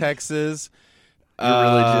pride in Texas, your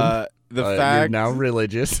religion, the fact you're now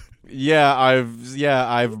religious. Yeah,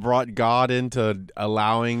 I've brought God into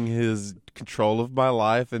allowing His control of my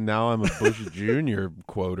life, and now I'm a Bush Jr.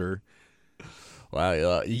 quoter.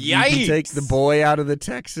 Wow, you can take the boy out of the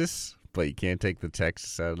Texas, but you can't take the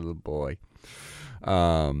Texas out of the boy.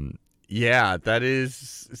 Yeah, that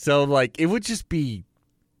is so. Like, it would just be.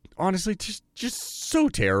 Honestly, just so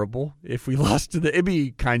terrible if we lost to it'd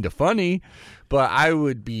be kind of funny, but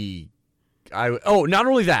not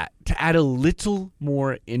only that, to add a little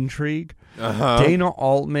more intrigue, Dana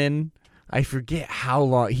Altman, I forget how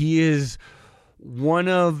long, he is one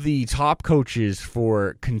of the top coaches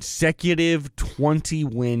for consecutive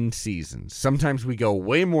 20-win seasons. Sometimes we go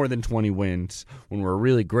way more than 20 wins when we're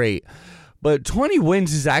really great, but 20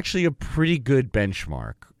 wins is actually a pretty good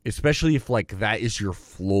benchmark. Especially if, like, that is your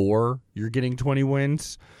floor, you're getting 20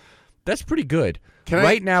 wins. That's pretty good.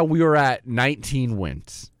 Right now, we are at 19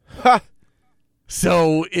 wins.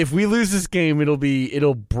 So, if we lose this game,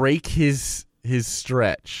 it'll break his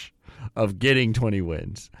stretch of getting 20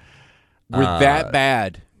 wins. We're that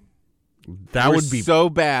bad. That would be so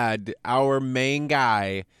bad. Our main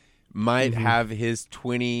guy might have his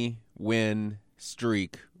 20-win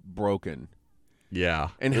streak broken. Yeah.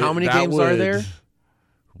 And how many games are there?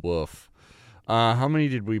 Woof. How many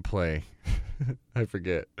did we play? I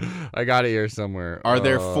forget. I got it here somewhere. Are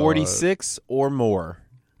there 46 or more?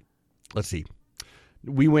 Let's see.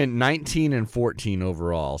 We went 19-14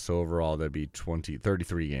 overall. So overall, that'd be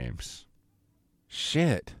 33 games.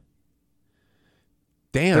 Shit.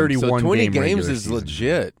 Damn. 31 so 20 game games regular is season.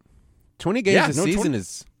 legit. 20 games a season 20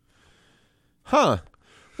 is. Huh.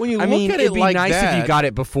 When you I look mean, at it it'd be like nice that, if you got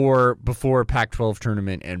it before Pac-12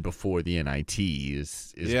 tournament and before the NIT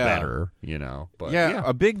is Yeah. better, But yeah,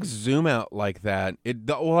 a big zoom out like that.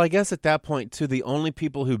 Well, I guess at that point too, the only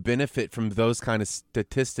people who benefit from those kind of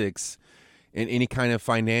statistics in any kind of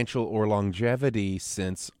financial or longevity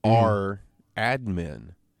sense are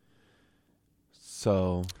admin.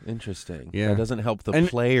 So interesting. Yeah. That doesn't help the And-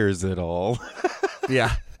 players at all.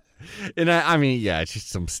 yeah. And I mean, it's just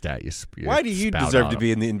some stat you Why do you spout deserve on to them.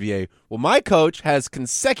 be in the NBA? Well, my coach has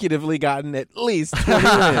consecutively gotten at least 20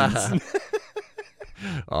 wins.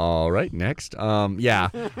 All right, next.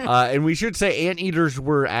 And we should say Anteaters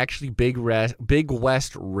were actually Big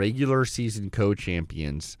West regular season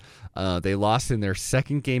co-champions. They lost in their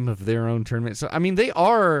second game of their own tournament. So, I mean, they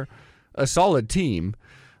are a solid team.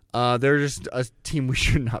 They're just a team we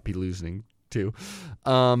should not be losing to.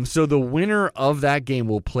 So the winner of that game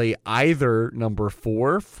will play either number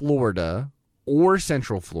 4 Florida or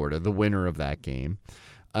Central Florida, the winner of that game.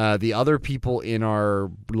 The other people in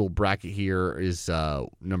our little bracket here is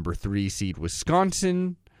number 3 seed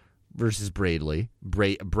Wisconsin versus Bradley,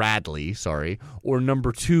 or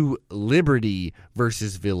number 2 Liberty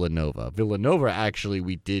versus Villanova. Villanova, actually,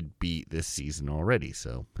 we did beat this season already,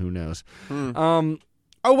 so who knows?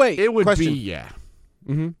 Oh, wait. It would question. be, yeah.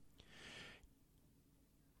 Mm-hmm.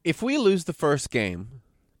 If we lose the first game,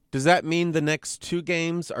 does that mean the next 2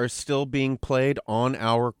 games are still being played on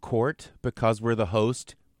our court because we're the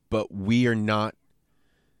host, but we are not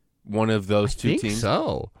one of those two I think teams?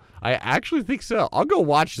 so. I actually think so. I'll go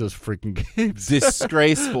watch those freaking games.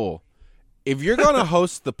 Disgraceful. If you're going to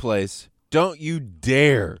host the place, don't you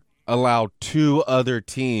dare allow 2 other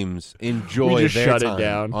teams enjoy We just their shut it time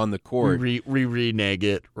down. on the court. We renege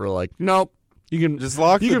it. We're like, nope. You can Just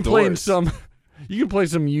lock you the can play in doors. some. You can play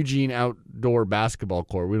some Eugene outdoor basketball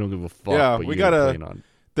court. We don't give a fuck. Yeah, but we you gotta gotta- play on.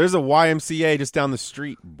 There's a YMCA just down the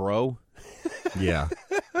street, bro. Yeah,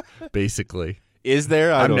 basically. Is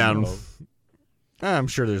there? I I'm don't down. know. I'm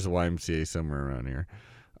sure there's a YMCA somewhere around here.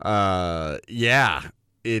 Yeah.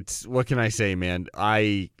 It's what can I say, man?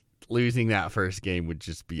 Losing that first game would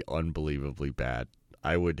just be unbelievably bad.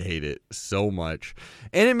 I would hate it so much.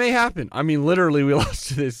 And it may happen. I mean, literally, we lost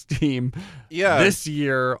to this team this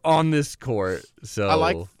year on this court.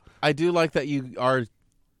 So I do like that you are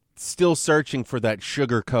still searching for that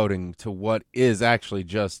sugar coating to what is actually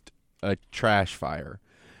just a trash fire.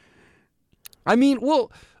 I mean,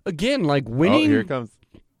 well, again, like Oh, winning, here it comes.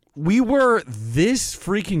 we were this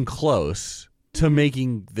freaking close to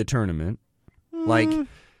making the tournament. Like,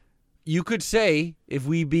 you could say if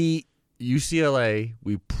we beat UCLA,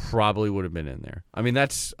 we probably would have been in there. I mean,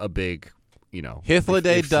 that's a big,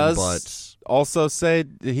 Hithliday ifs and does buts. also say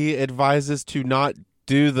he advises to not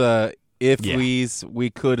do the if Yeah. we's,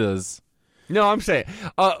 we couldas. No, I'm saying,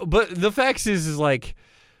 but the facts is like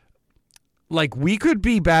we could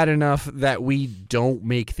be bad enough that we don't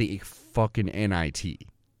make the fucking NIT.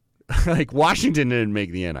 Like Washington didn't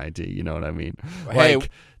make the NIT. You know what I mean? Hey, Like,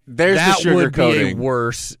 there's that the sugar would be a coating.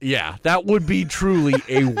 worse. Yeah, that would be truly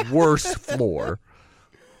a worse floor.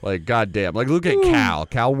 Like, goddamn. Like, look at Cal.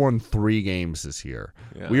 Cal won 3 games this year.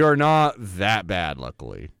 Yeah. We are not that bad,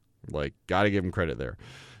 luckily. Like, got to give them credit there.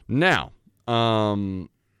 Now,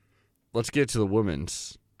 let's get to the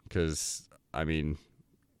women's because, I mean,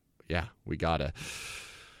 yeah, we got to.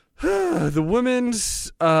 The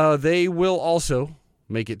women's, they will also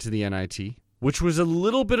make it to the NIT, which was a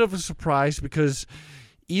little bit of a surprise because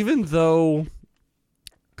even though,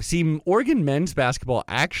 Oregon men's basketball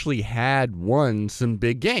actually had won some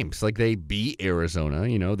big games. Like they beat Arizona,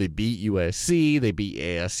 they beat USC, they beat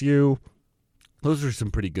ASU. Those are some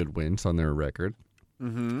pretty good wins on their record.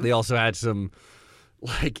 Mm-hmm. They also had some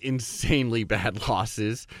insanely bad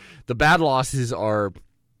losses. The bad losses are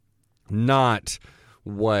not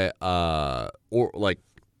what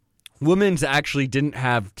women's actually didn't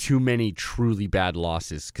have too many truly bad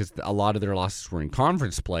losses because a lot of their losses were in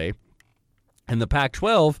conference play. And the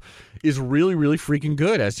Pac-12 is really, really freaking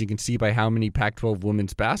good, as you can see by how many Pac-12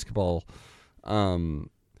 women's basketball,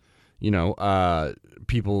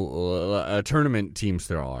 tournament teams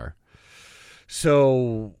there are.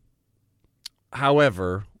 So,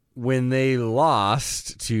 however, when they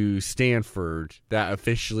lost to Stanford, that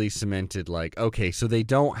officially cemented, okay, so they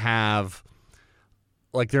don't have,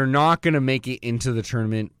 they're not going to make it into the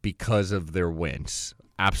tournament because of their wins.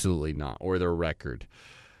 Absolutely not, or their record.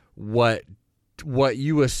 What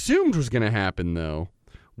you assumed was going to happen, though,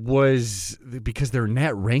 was because their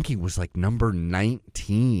net ranking was like number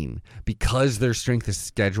 19 because their strength of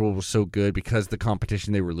schedule was so good, because the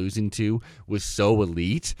competition they were losing to was so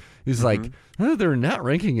elite. It was like, their net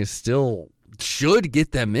ranking is still should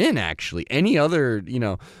get them in, actually. Any other,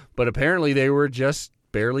 but apparently they were just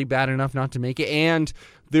barely bad enough not to make it. And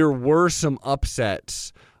there were some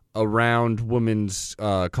upsets around women's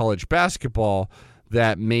college basketball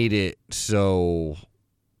that made it so,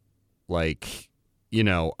 like,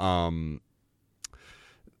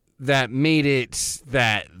 that made it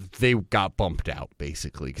that they got bumped out,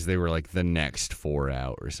 basically, because they were like the next 4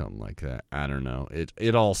 out or something like that. I don't know.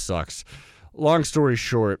 It all sucks. Long story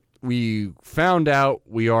short, we found out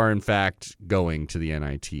we are, in fact, going to the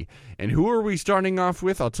NIT. And who are we starting off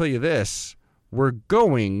with? I'll tell you this. We're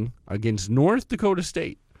going against North Dakota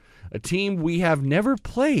State, a team we have never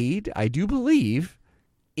played, I do believe,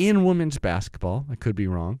 in women's basketball. I could be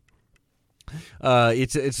wrong.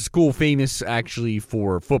 It's a school famous, actually,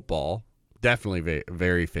 for football. Definitely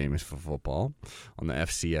very famous for football on the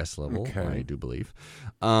FCS level, Okay. I do believe.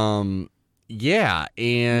 Yeah,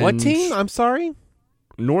 and... What team? I'm sorry?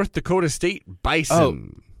 North Dakota State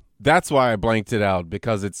Bison. That's why I blanked it out,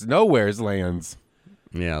 because it's nowhere's lands.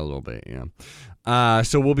 Yeah, a little bit, yeah.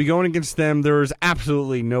 So we'll be going against them. There's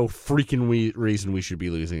absolutely no freaking reason we should be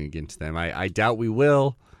losing against them. I doubt we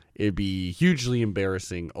will. It'd be hugely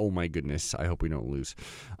embarrassing. Oh, my goodness. I hope we don't lose.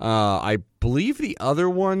 I believe the other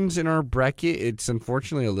ones in our bracket, it's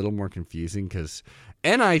unfortunately a little more confusing because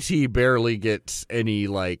NIT barely gets any,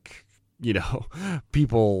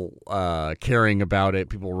 people caring about it,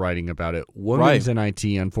 people writing about it. Women's NIT,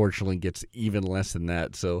 unfortunately, gets even less than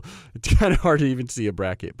that, so it's kind of hard to even see a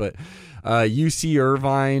bracket. But UC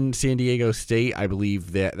Irvine, San Diego State, I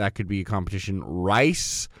believe that could be a competition.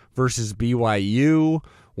 Rice versus BYU,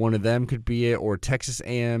 one of them could be it, or Texas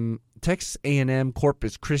A&M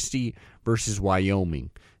Corpus Christi versus Wyoming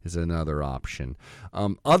is another option.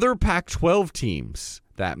 Other Pac-12 teams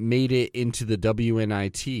that made it into the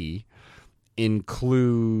WNIT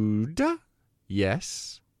include,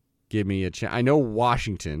 yes, give me a chance. I know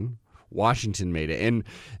Washington made it, and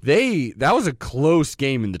that was a close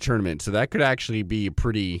game in the tournament, so that could actually be a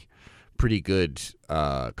pretty good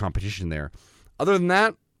competition there. Other than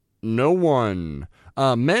that, no one.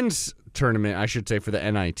 Men's tournament, I should say, for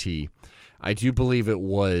the NIT, I do believe it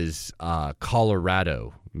was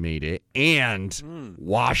Colorado made it, and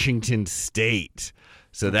Washington State.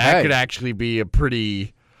 So that could actually be a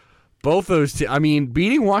pretty... Both those...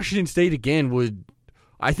 beating Washington State again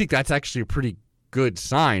I think that's actually a pretty good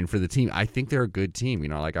sign for the team. I think they're a good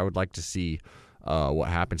team. I would like to see what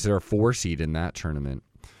happens. They're a 4 seed in that tournament.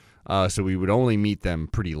 So we would only meet them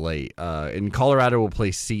pretty late. And Colorado will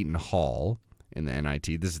play Seton Hall in the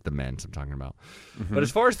NIT. This is the men's I'm talking about. Mm-hmm. But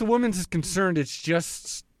as far as the women's is concerned, it's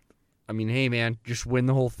just... hey, man, just win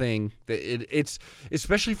the whole thing. It's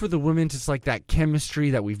especially for the women's, it's like that chemistry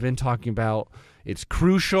that we've been talking about. It's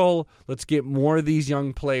crucial. Let's get more of these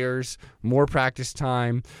young players, more practice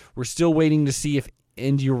time. We're still waiting to see if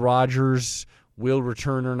India Rogers will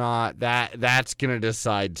return or not. That's going to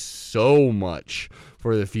decide so much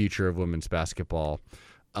for the future of women's basketball.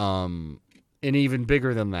 And even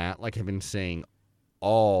bigger than that, like I've been saying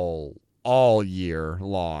all year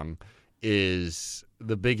long, is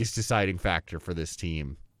the biggest deciding factor for this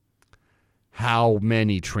team. How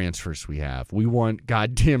many transfers we have. We want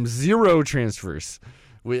goddamn 0 transfers.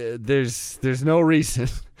 There's no reason.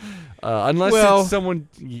 Unless it's someone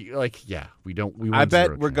we don't. We want I bet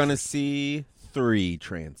 0 we're going to transfers. see 3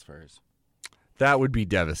 transfers. That would be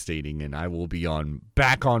devastating, and I will be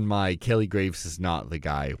back on my Kelly Graves is not the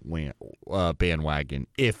guy bandwagon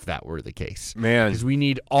if that were the case. Man. Because we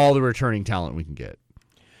need all the returning talent we can get.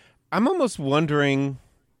 I'm almost wondering,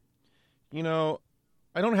 I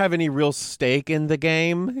don't have any real stake in the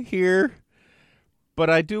game here, but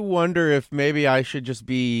I do wonder if maybe I should just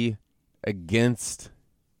be against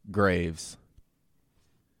Graves.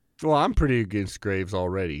 Well, I'm pretty against Graves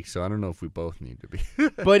already, so I don't know if we both need to be.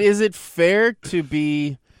 But is it fair to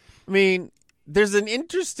be... there's an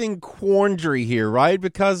interesting quandary here, right?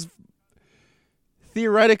 Because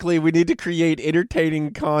theoretically, we need to create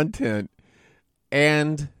entertaining content,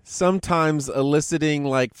 and sometimes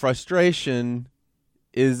eliciting, frustration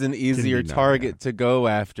is an easier target to go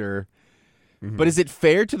after. Mm-hmm. But is it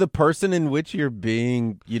fair to the person in which you're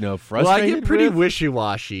being, frustrated? Well, I get pretty with?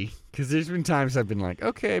 wishy-washy because there's been times I've been like,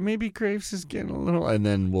 okay, maybe Graves is getting a little, and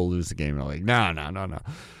then we'll lose the game. And I'm like, no.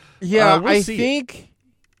 Yeah, I see think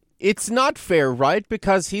it's not fair, right?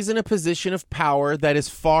 Because he's in a position of power that is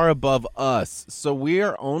far above us. So we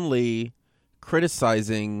are only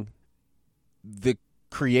criticizing the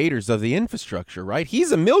creators of the infrastructure, right?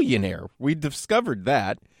 He's a millionaire. We discovered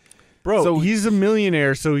that. Bro, So- he's a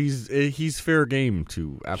millionaire, so he's fair game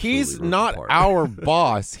to absolutely He's rip not apart. our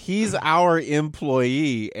boss. He's our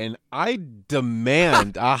employee, and I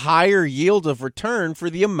demand a higher yield of return for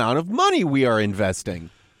the amount of money we are investing.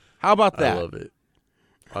 How about that?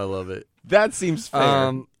 I love it. That seems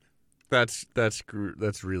fair.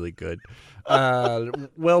 That's really good.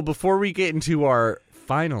 Well, before we get into our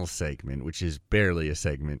final segment, which is barely a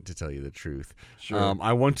segment to tell you the truth,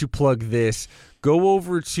 I want to plug this. Go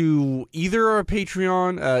over to either our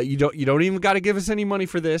Patreon. You don't even got to give us any money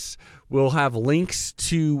for this. We'll have links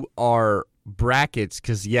to our brackets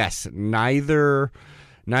because yes, neither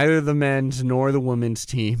the men's nor the women's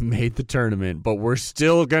team made the tournament, but we're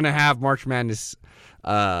still gonna have March Madness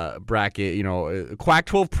bracket. Quack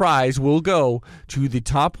 12 prize will go to the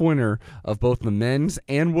top winner of both the men's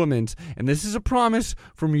and women's, and this is a promise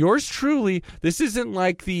from yours truly. This isn't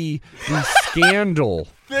like the scandal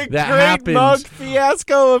the that great happened. mug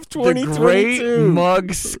fiasco of The 2022. great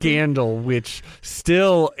mug scandal, which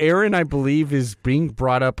still, Aaron, I believe, is being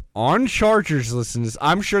brought up on Chargers listeners.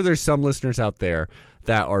 I'm sure there's some listeners out there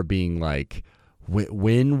that are being like,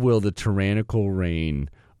 when will the tyrannical reign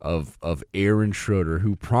of Aaron Schroeder,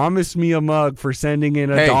 who promised me a mug for sending in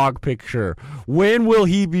a dog picture, when will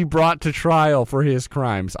he be brought to trial for his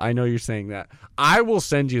crimes? I know you're saying that. I will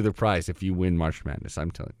send you the prize if you win March Madness. I'm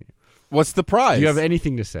telling you. What's the prize? Do you have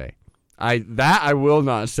anything to say? I will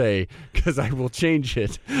not say because I will change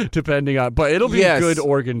it depending on. But it'll be a good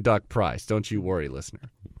Oregon Duck prize. Don't you worry, listener.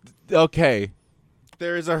 Okay.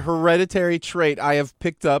 There is a hereditary trait I have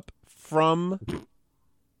picked up from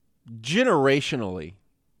generationally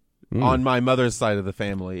on my mother's side of the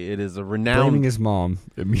family. It is a renowned... Blaming his mom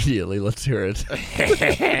immediately. Let's hear it.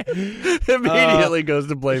 Immediately goes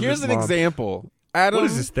to blame Here's his an mom. example. Adam, What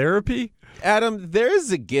is this, therapy? Adam, there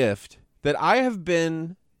is a gift that I have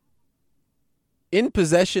been in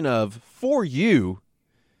possession of for you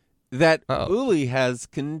that Uli has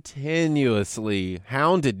continuously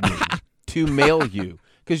hounded me to mail you.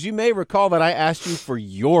 Because you may recall that I asked you for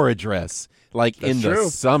your address, like in the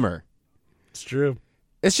summer. It's true.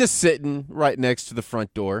 It's just sitting right next to the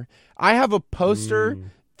front door. I have a poster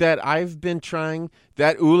that I've been trying,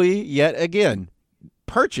 that Uli, yet again,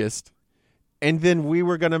 purchased, and then we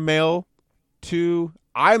were going to mail to,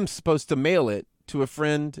 I'm supposed to mail it to a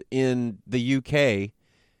friend in the UK.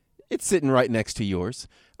 It's sitting right next to yours.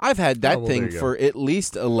 I've had that thing for at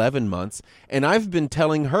least 11 months, and I've been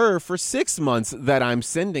telling her for 6 months that I'm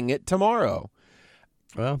sending it tomorrow.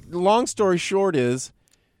 Well, Long story short is,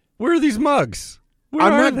 where are these mugs? Where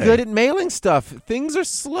I'm are not they? good at mailing stuff. Things are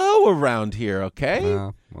slow around here, okay?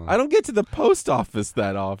 Well. I don't get to the post office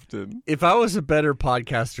that often. If I was a better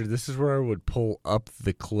podcaster, this is where I would pull up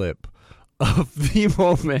the clip of the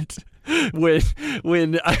moment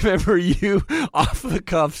when I remember you off the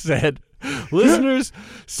cuff said, listeners,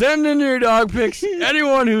 send in your dog pics.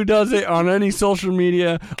 Anyone who does it on any social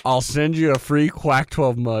media, I'll send you a free Quack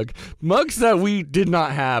 12 mug. Mugs that we did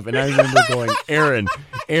not have. And I remember going, Aaron,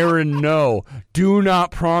 no, do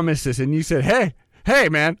not promise this. And you said, hey,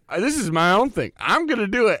 man, this is my own thing. I'm going to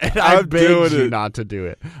do it. And I begged you not to do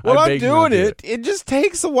it. Well, I'm doing it. It just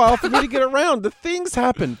takes a while for me to get around. The things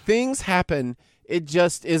happen. It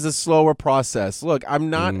just is a slower process. Look, I'm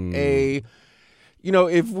not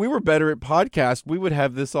if we were better at podcasts, we would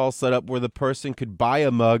have this all set up where the person could buy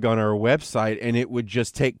a mug on our website and it would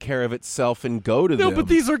just take care of itself and go to them. No, but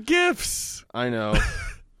these are gifts. I know.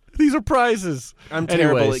 These are prizes. I'm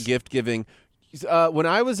terrible at gift giving. When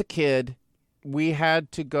I was a kid, we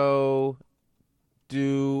had to go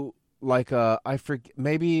do I forget,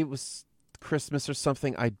 maybe it was Christmas or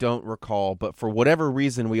something. I don't recall. But for whatever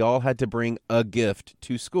reason, we all had to bring a gift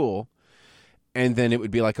to school. And then it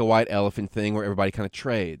would be like a white elephant thing where everybody kind of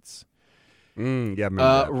trades. Yeah, I remember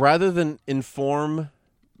that. Rather than inform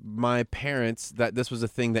my parents that this was a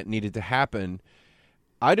thing that needed to happen,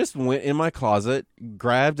 I just went in my closet,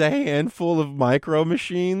 grabbed a handful of micro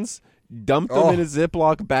machines, dumped them in a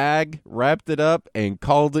Ziploc bag, wrapped it up, and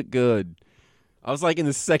called it good. I was like in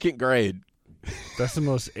the 2nd grade. That's the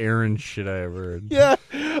most Aaron shit I ever heard. Yeah,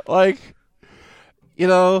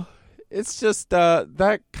 it's just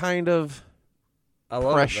that kind of I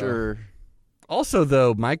love pressure. Also,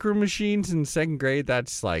 though, micro machines in 2nd grade,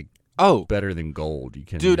 that's better than gold. You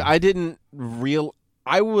can, Dude, I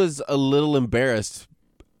was a little embarrassed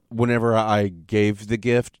whenever I gave the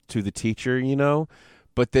gift to the teacher,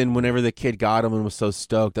 but then whenever the kid got him and was so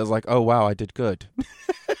stoked, I was like, oh, wow, I did good.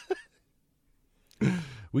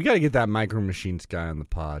 We got to get that micro machines guy on the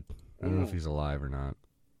pod. I don't know if he's alive or not.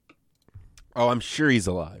 Oh, I'm sure he's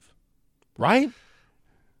alive. Right?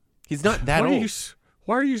 He's not that old.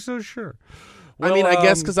 Why are you so sure? I mean, I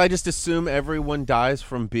guess because I just assume everyone dies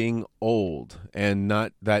from being old, and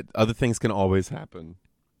not that other things can always happen.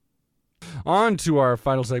 On to our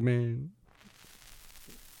final segment.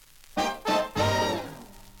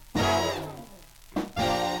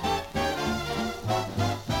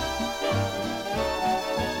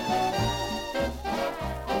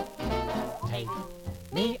 Take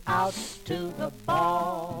me out to the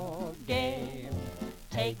ball game.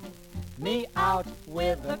 Take me out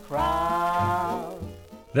with the crowd.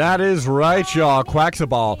 That is right, y'all.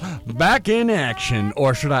 Quaxaball back in action,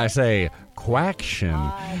 or should I say, quaction.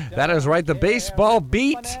 That is right. The baseball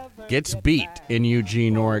beat gets beat in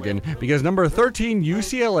Eugene, Oregon, because number 13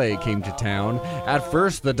 UCLA came to town. At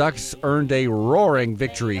first, the Ducks earned a roaring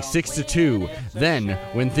victory, 6-2. Then,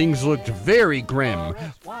 when things looked very grim,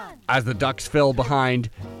 as the Ducks fell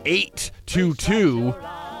behind 8-2,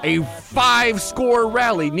 a 5-score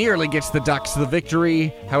rally nearly gets the Ducks the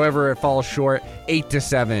victory. However, it falls short,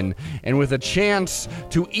 8-7. And with a chance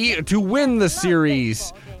to win the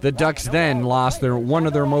series, the Ducks then lost one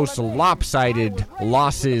of their most lopsided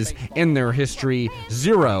losses in their history,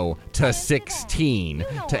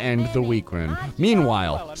 0-16, to end the weekend.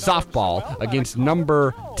 Meanwhile, softball against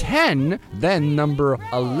number 10, then number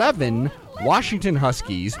 11, Washington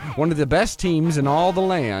Huskies, one of the best teams in all the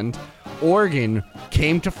land, Oregon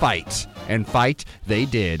came to fight, and fight they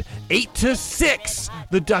did. 8-6,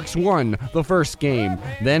 the Ducks won the first game.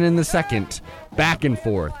 Then in the second, back and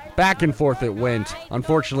forth it went.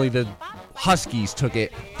 Unfortunately, the Huskies took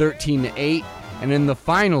it 13-8, and in the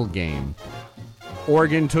final game,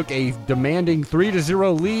 Oregon took a demanding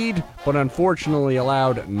 3-0 lead, but unfortunately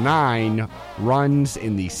allowed 9 runs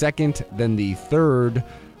in the second, then the third,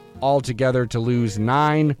 altogether to lose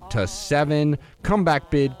 9-7.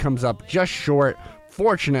 Comeback bid comes up just short.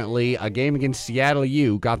 Fortunately, a game against Seattle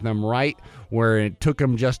U got them right, where it took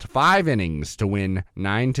them just 5 innings to win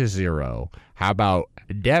 9-0. How about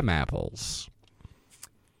dem apples?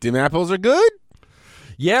 Dim apples are good?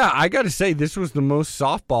 Yeah, I got to say, this was the most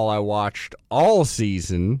softball I watched all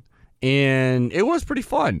season, and it was pretty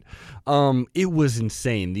fun. It was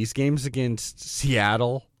insane. These games against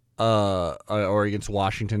Seattle or against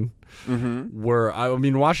Washington were, I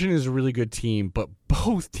mean, Washington is a really good team, but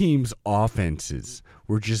both teams' offenses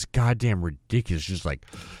were just goddamn ridiculous. Just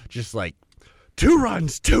like 2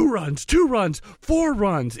 runs, 4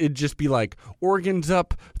 runs. It'd just be like, Oregon's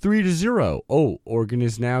up 3-0. Oh, Oregon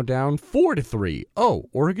is now down 4-3. Oh,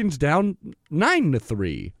 Oregon's down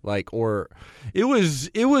 9-3. Like, or it was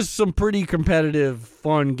some pretty competitive,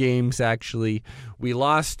 fun games, actually. We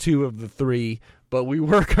lost 2 of the 3, but we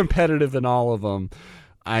were competitive in all of them.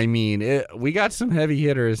 I mean, we got some heavy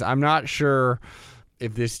hitters. I'm not sure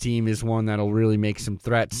if this team is one that'll really make some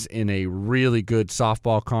threats in a really good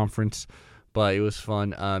softball conference, but it was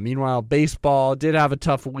fun. Meanwhile, baseball did have a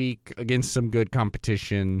tough week against some good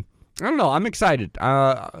competition. I don't know. I'm excited.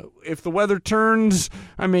 If the weather turns,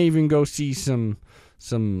 I may even go see some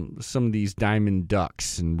of these Diamond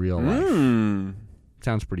Ducks in real life.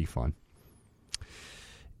 Sounds pretty fun.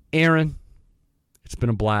 Aaron, it's been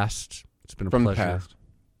a blast. It's been a pleasure.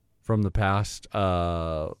 From the past.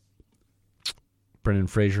 Brendan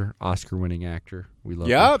Fraser, Oscar-winning actor. We love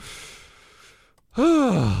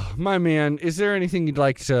him. My man, is there anything you'd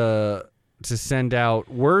like to send out?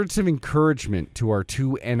 Words of encouragement to our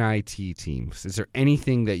 2 NIT teams. Is there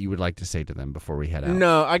anything that you would like to say to them before we head out?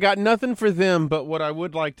 No, I got nothing for them, but what I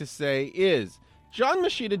would like to say is John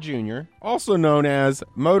Moschitta Jr., also known as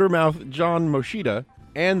Motormouth John Moschitta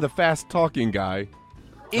and the fast-talking guy,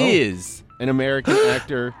 is an American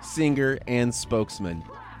actor, singer, and spokesman.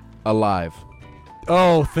 Alive.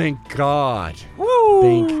 Oh, thank God. Woo!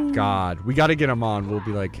 Thank God. We got to get him on. We'll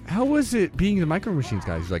be like, how was it being the Micro Machines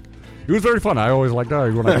guy? He's like, it was very fun. I always liked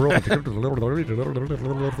that when I grew up. I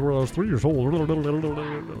was 3 years old.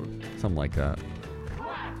 Something like that.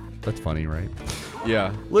 That's funny, right?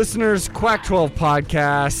 Yeah. Listeners, Quack 12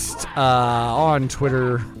 Podcast on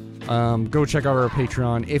Twitter. Go check out our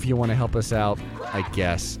Patreon if you want to help us out, I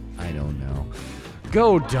guess. I don't know.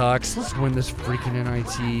 Go Ducks. Let's win this freaking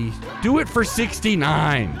NIT. Do it for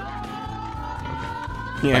 69.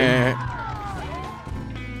 Yeah.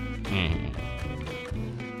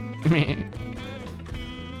 Okay.